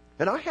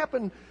 And I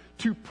happen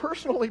to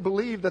personally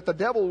believe that the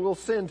devil will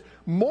send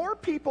more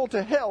people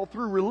to hell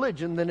through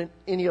religion than in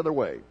any other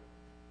way.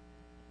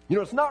 You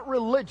know, it's not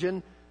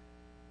religion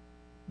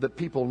that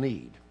people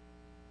need.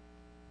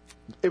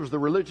 It was the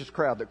religious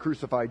crowd that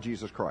crucified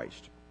Jesus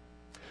Christ.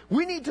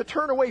 We need to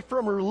turn away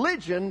from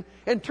religion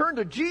and turn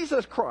to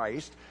Jesus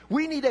Christ.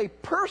 We need a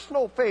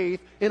personal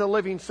faith in a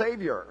living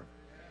Savior.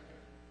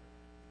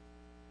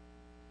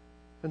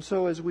 And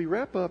so as we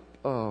wrap up,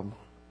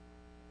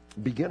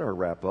 begin our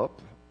wrap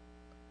up,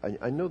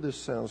 I know this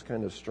sounds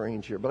kind of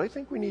strange here, but I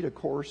think we need a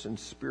course in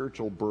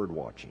spiritual bird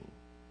watching.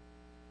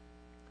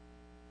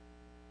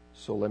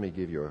 So let me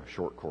give you a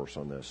short course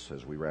on this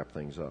as we wrap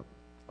things up.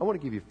 I want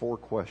to give you 4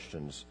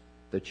 questions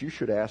that you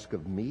should ask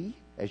of me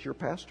as your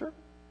pastor,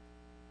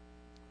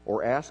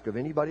 or ask of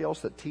anybody else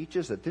that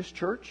teaches at this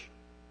church,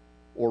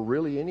 or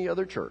really any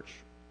other church.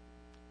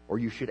 Or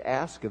you should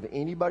ask of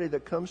anybody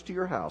that comes to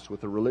your house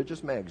with a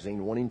religious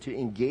magazine wanting to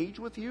engage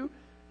with you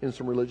in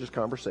some religious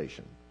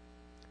conversation.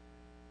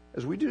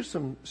 As we do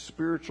some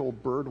spiritual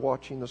bird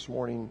watching this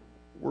morning,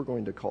 we're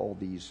going to call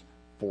these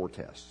 4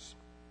 tests.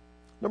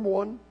 Number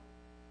 1,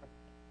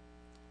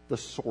 the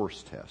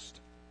source test.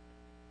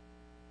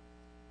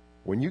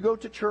 When you go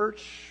to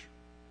church,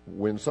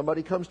 when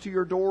somebody comes to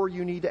your door,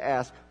 you need to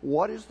ask,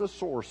 what is the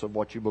source of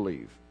what you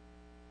believe?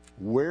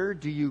 Where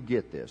do you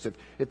get this?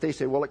 If they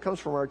say, well, it comes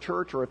from our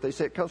church, or if they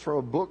say it comes from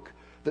a book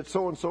that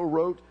so-and-so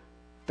wrote,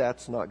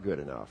 that's not good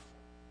enough.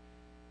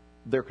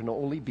 There can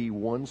only be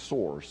one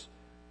source,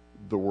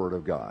 the Word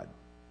of God.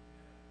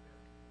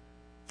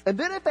 And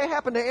then if they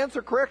happen to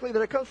answer correctly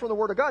that it comes from the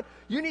Word of God,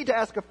 you need to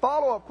ask a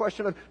follow-up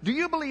question of, do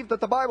you believe that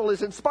the Bible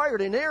is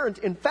inspired, inerrant,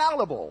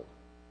 infallible?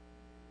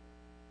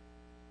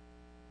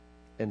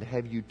 And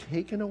have you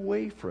taken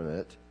away from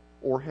it,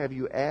 or have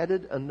you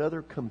added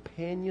another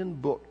companion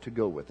book to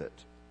go with it?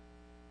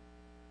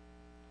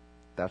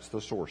 That's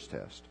the source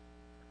test.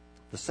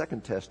 The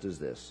second test is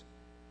this,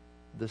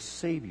 the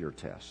Savior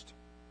test.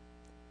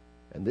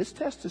 And this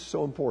test is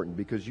so important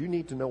because you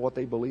need to know what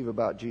they believe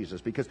about Jesus.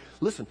 Because,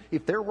 listen,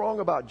 if they're wrong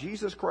about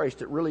Jesus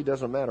Christ, it really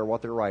doesn't matter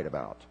what they're right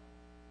about.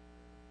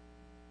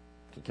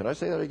 Can I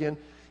say that again?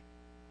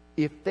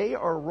 If they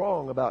are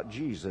wrong about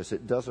Jesus,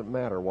 it doesn't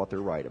matter what they're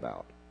right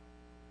about.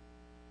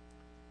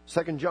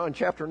 2 John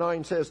chapter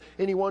 9 says,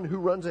 anyone who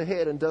runs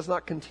ahead and does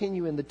not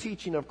continue in the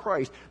teaching of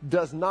Christ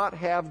does not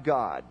have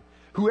God.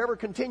 Whoever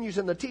continues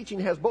in the teaching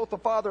has both the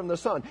Father and the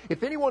Son.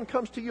 If anyone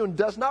comes to you and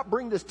does not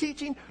bring this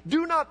teaching,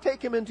 do not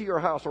take him into your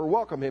house or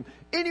welcome him.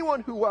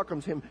 Anyone who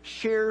welcomes him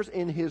shares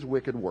in his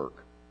wicked work.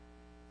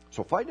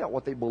 So find out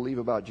what they believe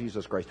about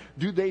Jesus Christ.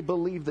 Do they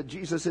believe that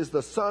Jesus is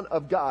the Son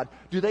of God?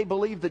 Do they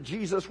believe that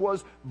Jesus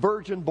was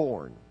virgin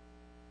born?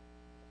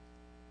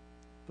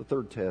 The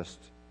third test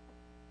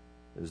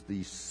is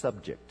the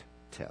subject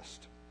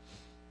test.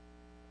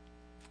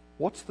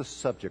 What's the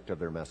subject of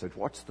their message?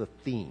 What's the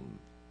theme?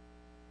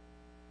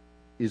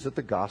 Is it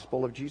the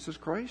gospel of Jesus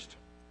Christ?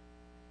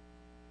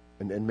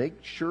 And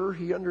make sure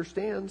he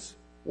understands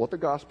what the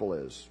gospel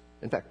is.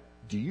 In fact,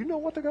 do you know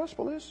what the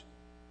gospel is?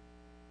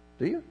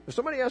 Do you? If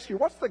somebody asks you,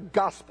 what's the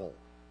gospel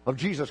of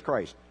Jesus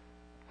Christ?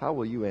 How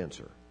will you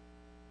answer?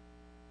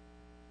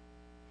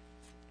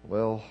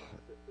 Well,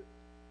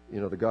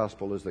 the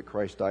gospel is that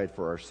Christ died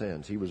for our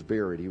sins. He was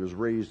buried. He was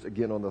raised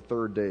again on the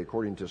third day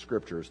according to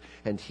Scriptures.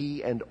 And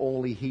He and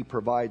only He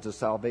provides a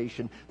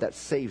salvation that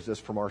saves us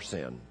from our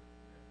sin.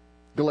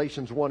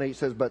 Galatians 1:8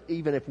 says, but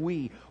even if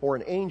we or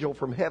an angel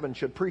from heaven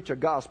should preach a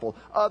gospel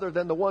other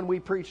than the one we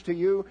preach to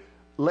you,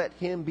 let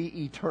him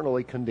be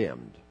eternally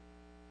condemned.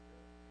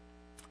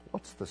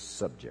 What's the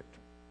subject?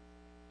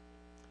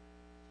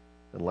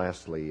 And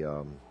lastly,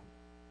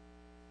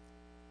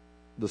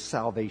 the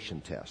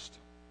salvation test.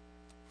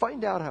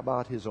 Find out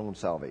about his own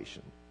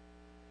salvation.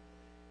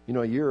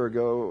 A year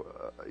ago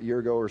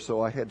or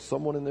so, I had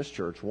someone in this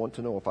church want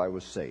to know if I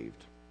was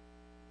saved.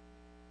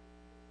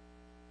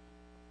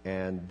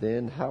 And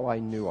then how I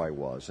knew I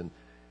was. And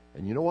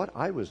you know what?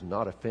 I was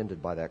not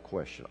offended by that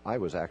question. I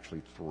was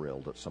actually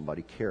thrilled that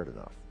somebody cared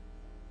enough.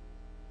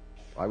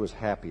 I was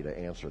happy to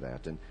answer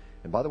that. And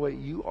by the way,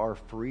 you are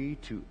free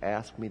to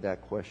ask me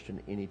that question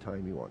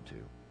anytime you want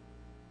to.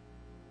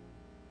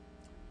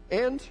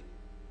 And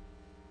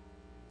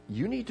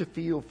you need to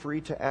feel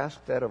free to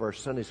ask that of our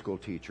Sunday school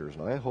teachers,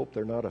 and I hope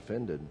they're not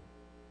offended.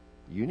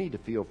 You need to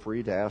feel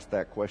free to ask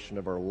that question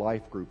of our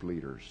life group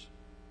leaders.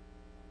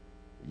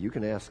 You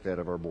can ask that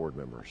of our board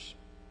members.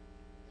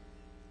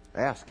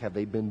 Ask, have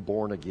they been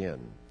born again?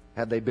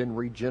 Have they been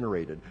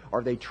regenerated?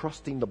 Are they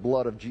trusting the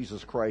blood of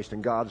Jesus Christ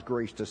and God's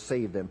grace to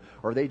save them?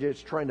 Or are they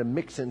just trying to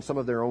mix in some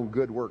of their own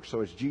good works,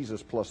 so it's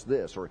Jesus plus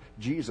this or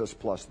Jesus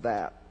plus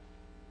that?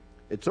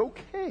 It's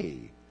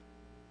okay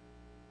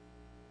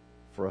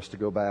for us to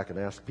go back and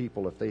ask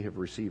people if they have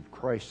received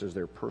Christ as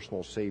their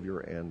personal Savior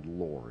and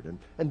Lord.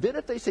 And then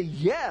if they say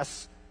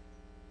yes,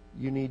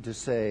 you need to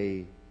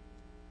say,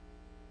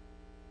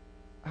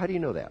 how do you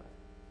know that?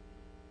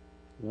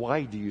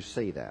 Why do you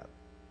say that?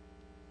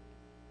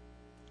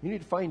 You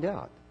need to find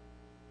out.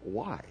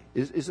 Why?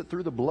 Is it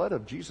through the blood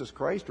of Jesus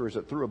Christ, or is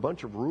it through a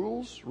bunch of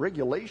rules,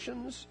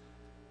 regulations?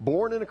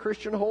 Born in a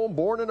Christian home,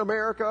 born in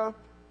America?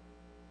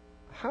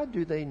 How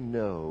do they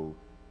know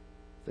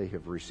they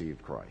have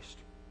received Christ?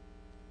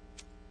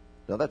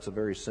 Now, that's a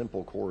very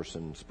simple course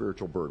in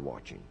spiritual bird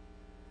watching.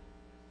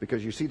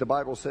 Because you see, the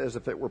Bible says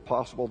if it were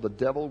possible, the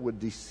devil would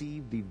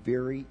deceive the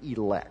very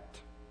elect.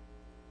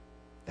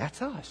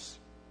 That's us.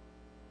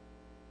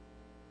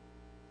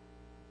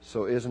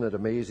 So isn't it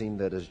amazing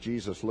that as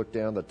Jesus looked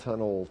down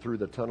through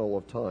the tunnel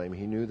of time,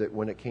 he knew that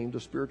when it came to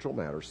spiritual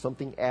matters,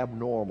 something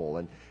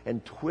abnormal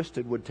and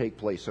twisted would take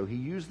place. So he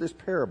used this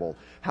parable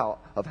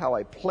of how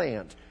a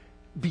plant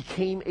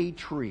became a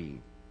tree.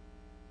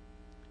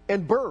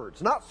 And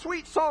birds, not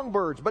sweet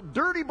songbirds, but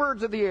dirty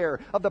birds of the air,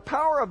 of the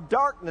power of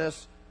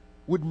darkness,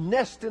 would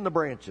nest in the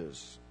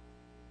branches.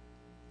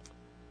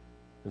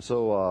 And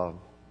so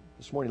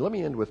this morning, let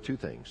me end with two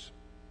things.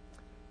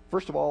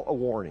 First of all, a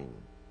warning.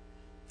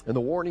 And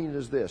the warning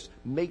is this: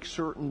 make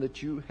certain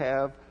that you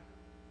have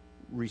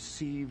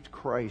received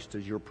Christ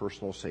as your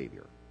personal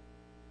Savior.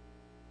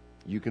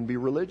 You can be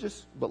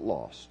religious, but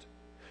lost.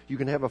 You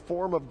can have a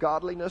form of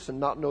godliness and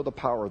not know the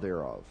power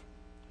thereof.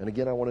 And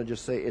again, I want to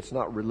just say it's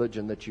not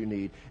religion that you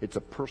need. It's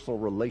a personal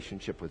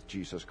relationship with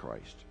Jesus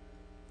Christ.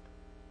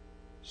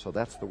 So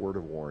that's the word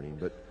of warning.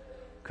 But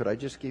could I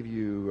just give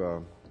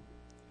you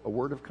a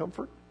word of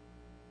comfort?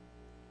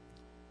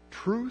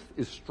 Truth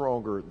is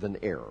stronger than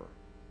error.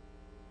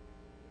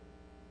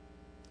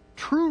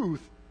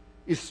 Truth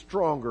is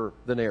stronger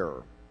than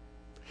error.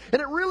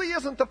 And it really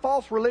isn't the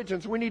false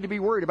religions we need to be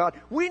worried about.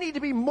 We need to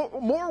be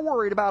more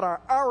worried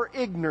about our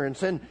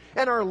ignorance and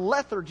our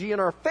lethargy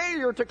and our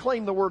failure to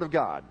claim the Word of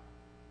God.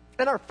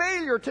 And our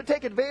failure to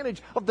take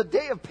advantage of the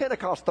day of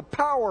Pentecost, the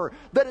power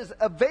that is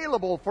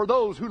available for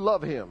those who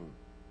love Him.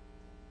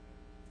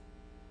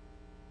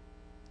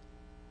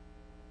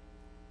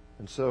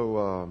 And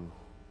so,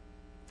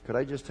 could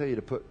I just tell you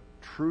to put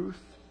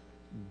truth,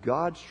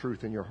 God's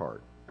truth, in your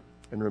heart.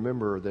 And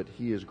remember that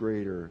He is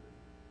greater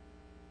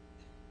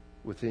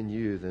within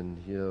you than,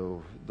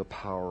 the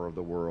power of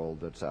the world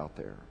that's out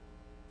there.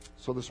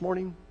 So this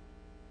morning,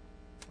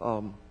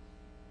 I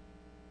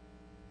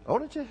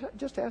want to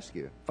just ask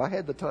you, if I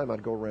had the time,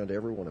 I'd go around to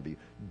every one of you.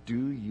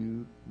 Do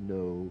you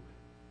know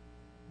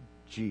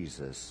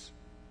Jesus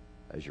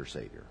as your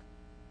Savior?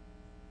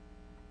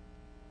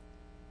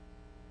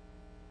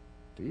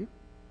 Do you?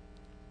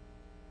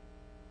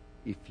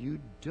 If you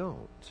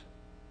don't,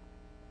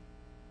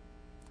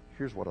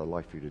 here's what I'd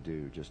like for you to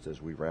do just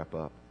as we wrap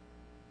up.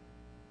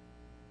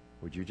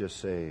 Would you just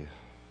say,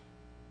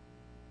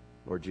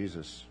 Lord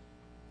Jesus,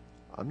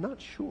 I'm not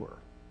sure,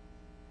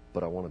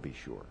 but I want to be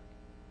sure.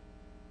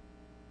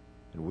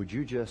 And would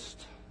you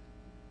just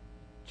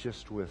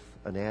with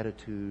an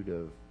attitude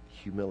of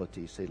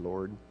humility say,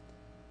 Lord,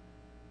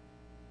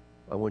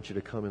 I want you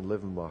to come and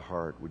live in my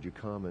heart. Would you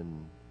come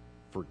and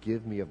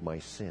forgive me of my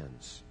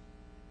sins?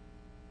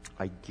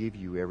 I give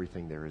you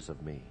everything there is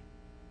of me,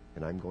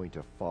 and I'm going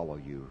to follow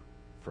you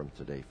from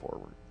today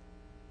forward.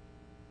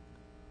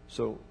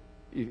 So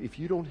if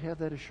you don't have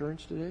that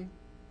assurance today,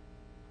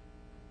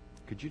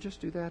 could you just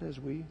do that as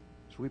we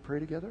pray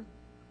together?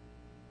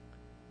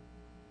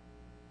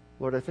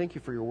 Lord, I thank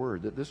you for your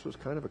word, that this was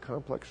kind of a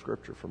complex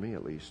scripture for me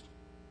at least.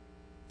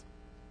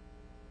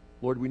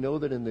 Lord, we know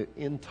that in the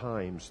end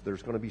times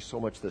there's going to be so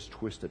much that's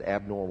twisted,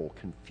 abnormal,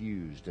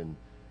 confused, and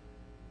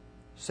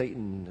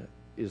Satan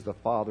is the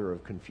father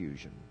of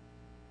confusion.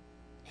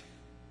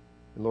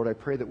 And Lord, I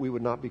pray that we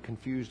would not be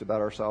confused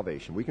about our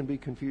salvation. We can be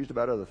confused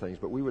about other things,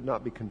 but we would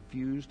not be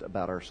confused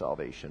about our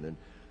salvation. And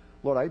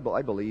Lord, I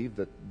believe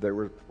that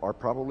there are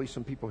probably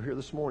some people here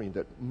this morning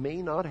that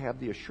may not have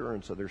the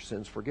assurance of their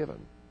sins forgiven.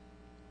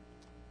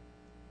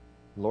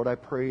 Lord, I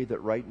pray that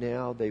right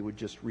now they would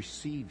just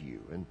receive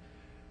you and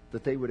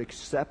that they would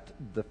accept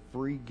the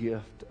free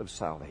gift of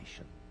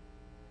salvation.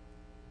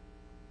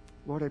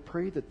 Lord, I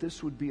pray that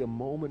this would be a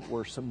moment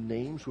where some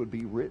names would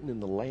be written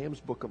in the Lamb's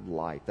Book of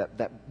Life,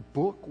 that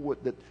book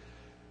that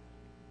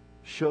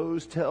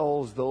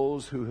tells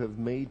those who have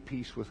made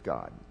peace with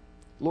God.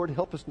 Lord,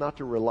 help us not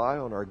to rely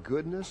on our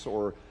goodness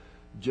or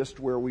just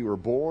where we were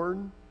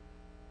born,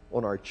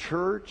 on our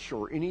church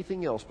or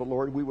anything else, but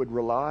Lord, we would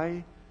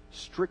rely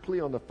strictly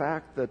on the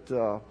fact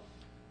that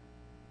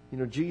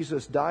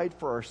Jesus died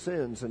for our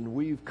sins, and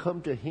we've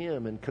come to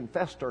Him and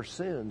confessed our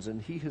sins,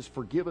 and He has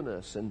forgiven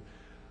us, and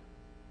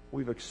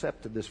we've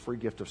accepted this free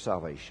gift of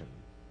salvation.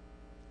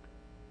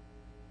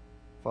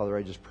 Father,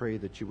 I just pray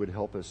that you would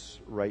help us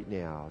right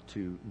now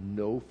to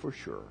know for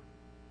sure.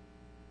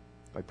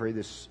 I pray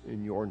this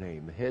in your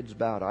name. Heads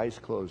bowed, eyes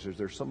closed. Is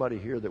there somebody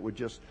here that would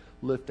just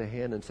lift a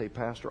hand and say,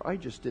 Pastor, I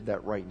just did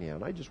that right now,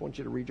 and I just want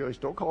you to rejoice.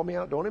 Don't call me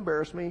out. Don't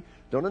embarrass me.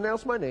 Don't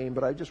announce my name,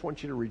 but I just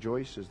want you to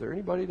rejoice. Is there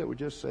anybody that would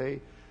just say,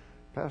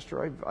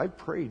 Pastor, I've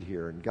prayed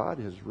here, and God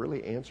has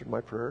really answered my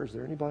prayer? Is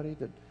there anybody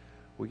that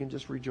we can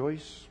just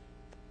rejoice?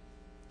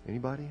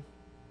 Anybody?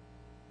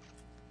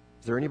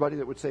 Is there anybody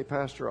that would say,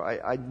 Pastor,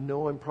 I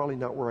know I'm probably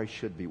not where I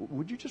should be.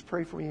 Would you just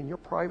pray for me in your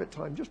private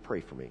time? Just pray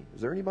for me.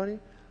 Is there anybody?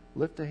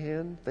 Lift a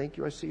hand. Thank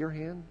you. I see your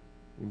hand.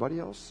 Anybody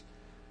else?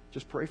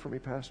 Just pray for me,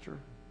 Pastor.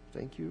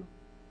 Thank you.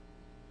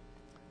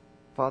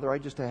 Father, I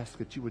just ask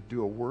that you would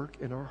do a work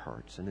in our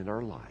hearts and in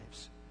our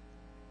lives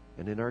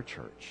and in our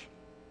church.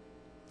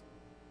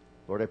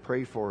 Lord, I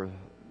pray for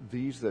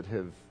these that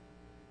have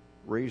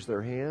raised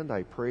their hand.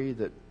 I pray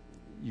that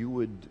you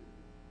would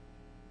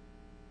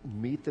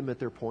meet them at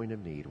their point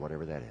of need,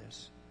 whatever that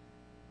is.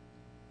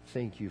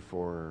 Thank you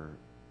for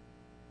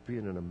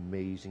being an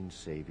amazing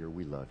Savior.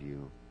 We love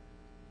you.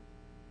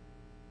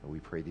 And we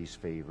pray these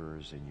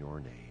favors in your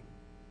name.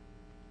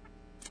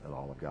 And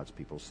all of God's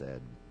people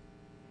said,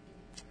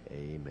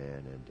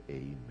 amen and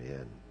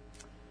amen.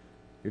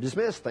 You're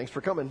dismissed. Thanks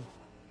for coming.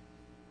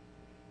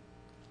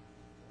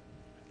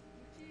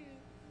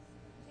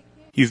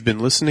 You've been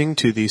listening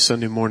to the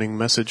Sunday morning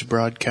message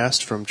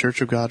broadcast from Church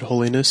of God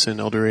Holiness in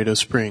El Dorado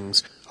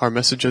Springs. Our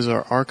messages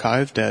are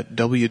archived at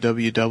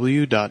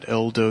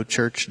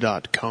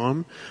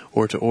www.eldochurch.com,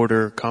 or to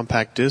order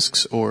compact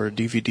discs or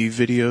DVD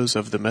videos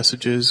of the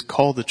messages,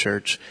 call the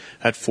church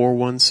at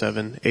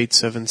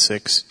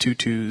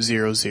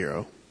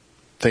 417-876-2200.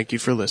 Thank you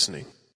for listening.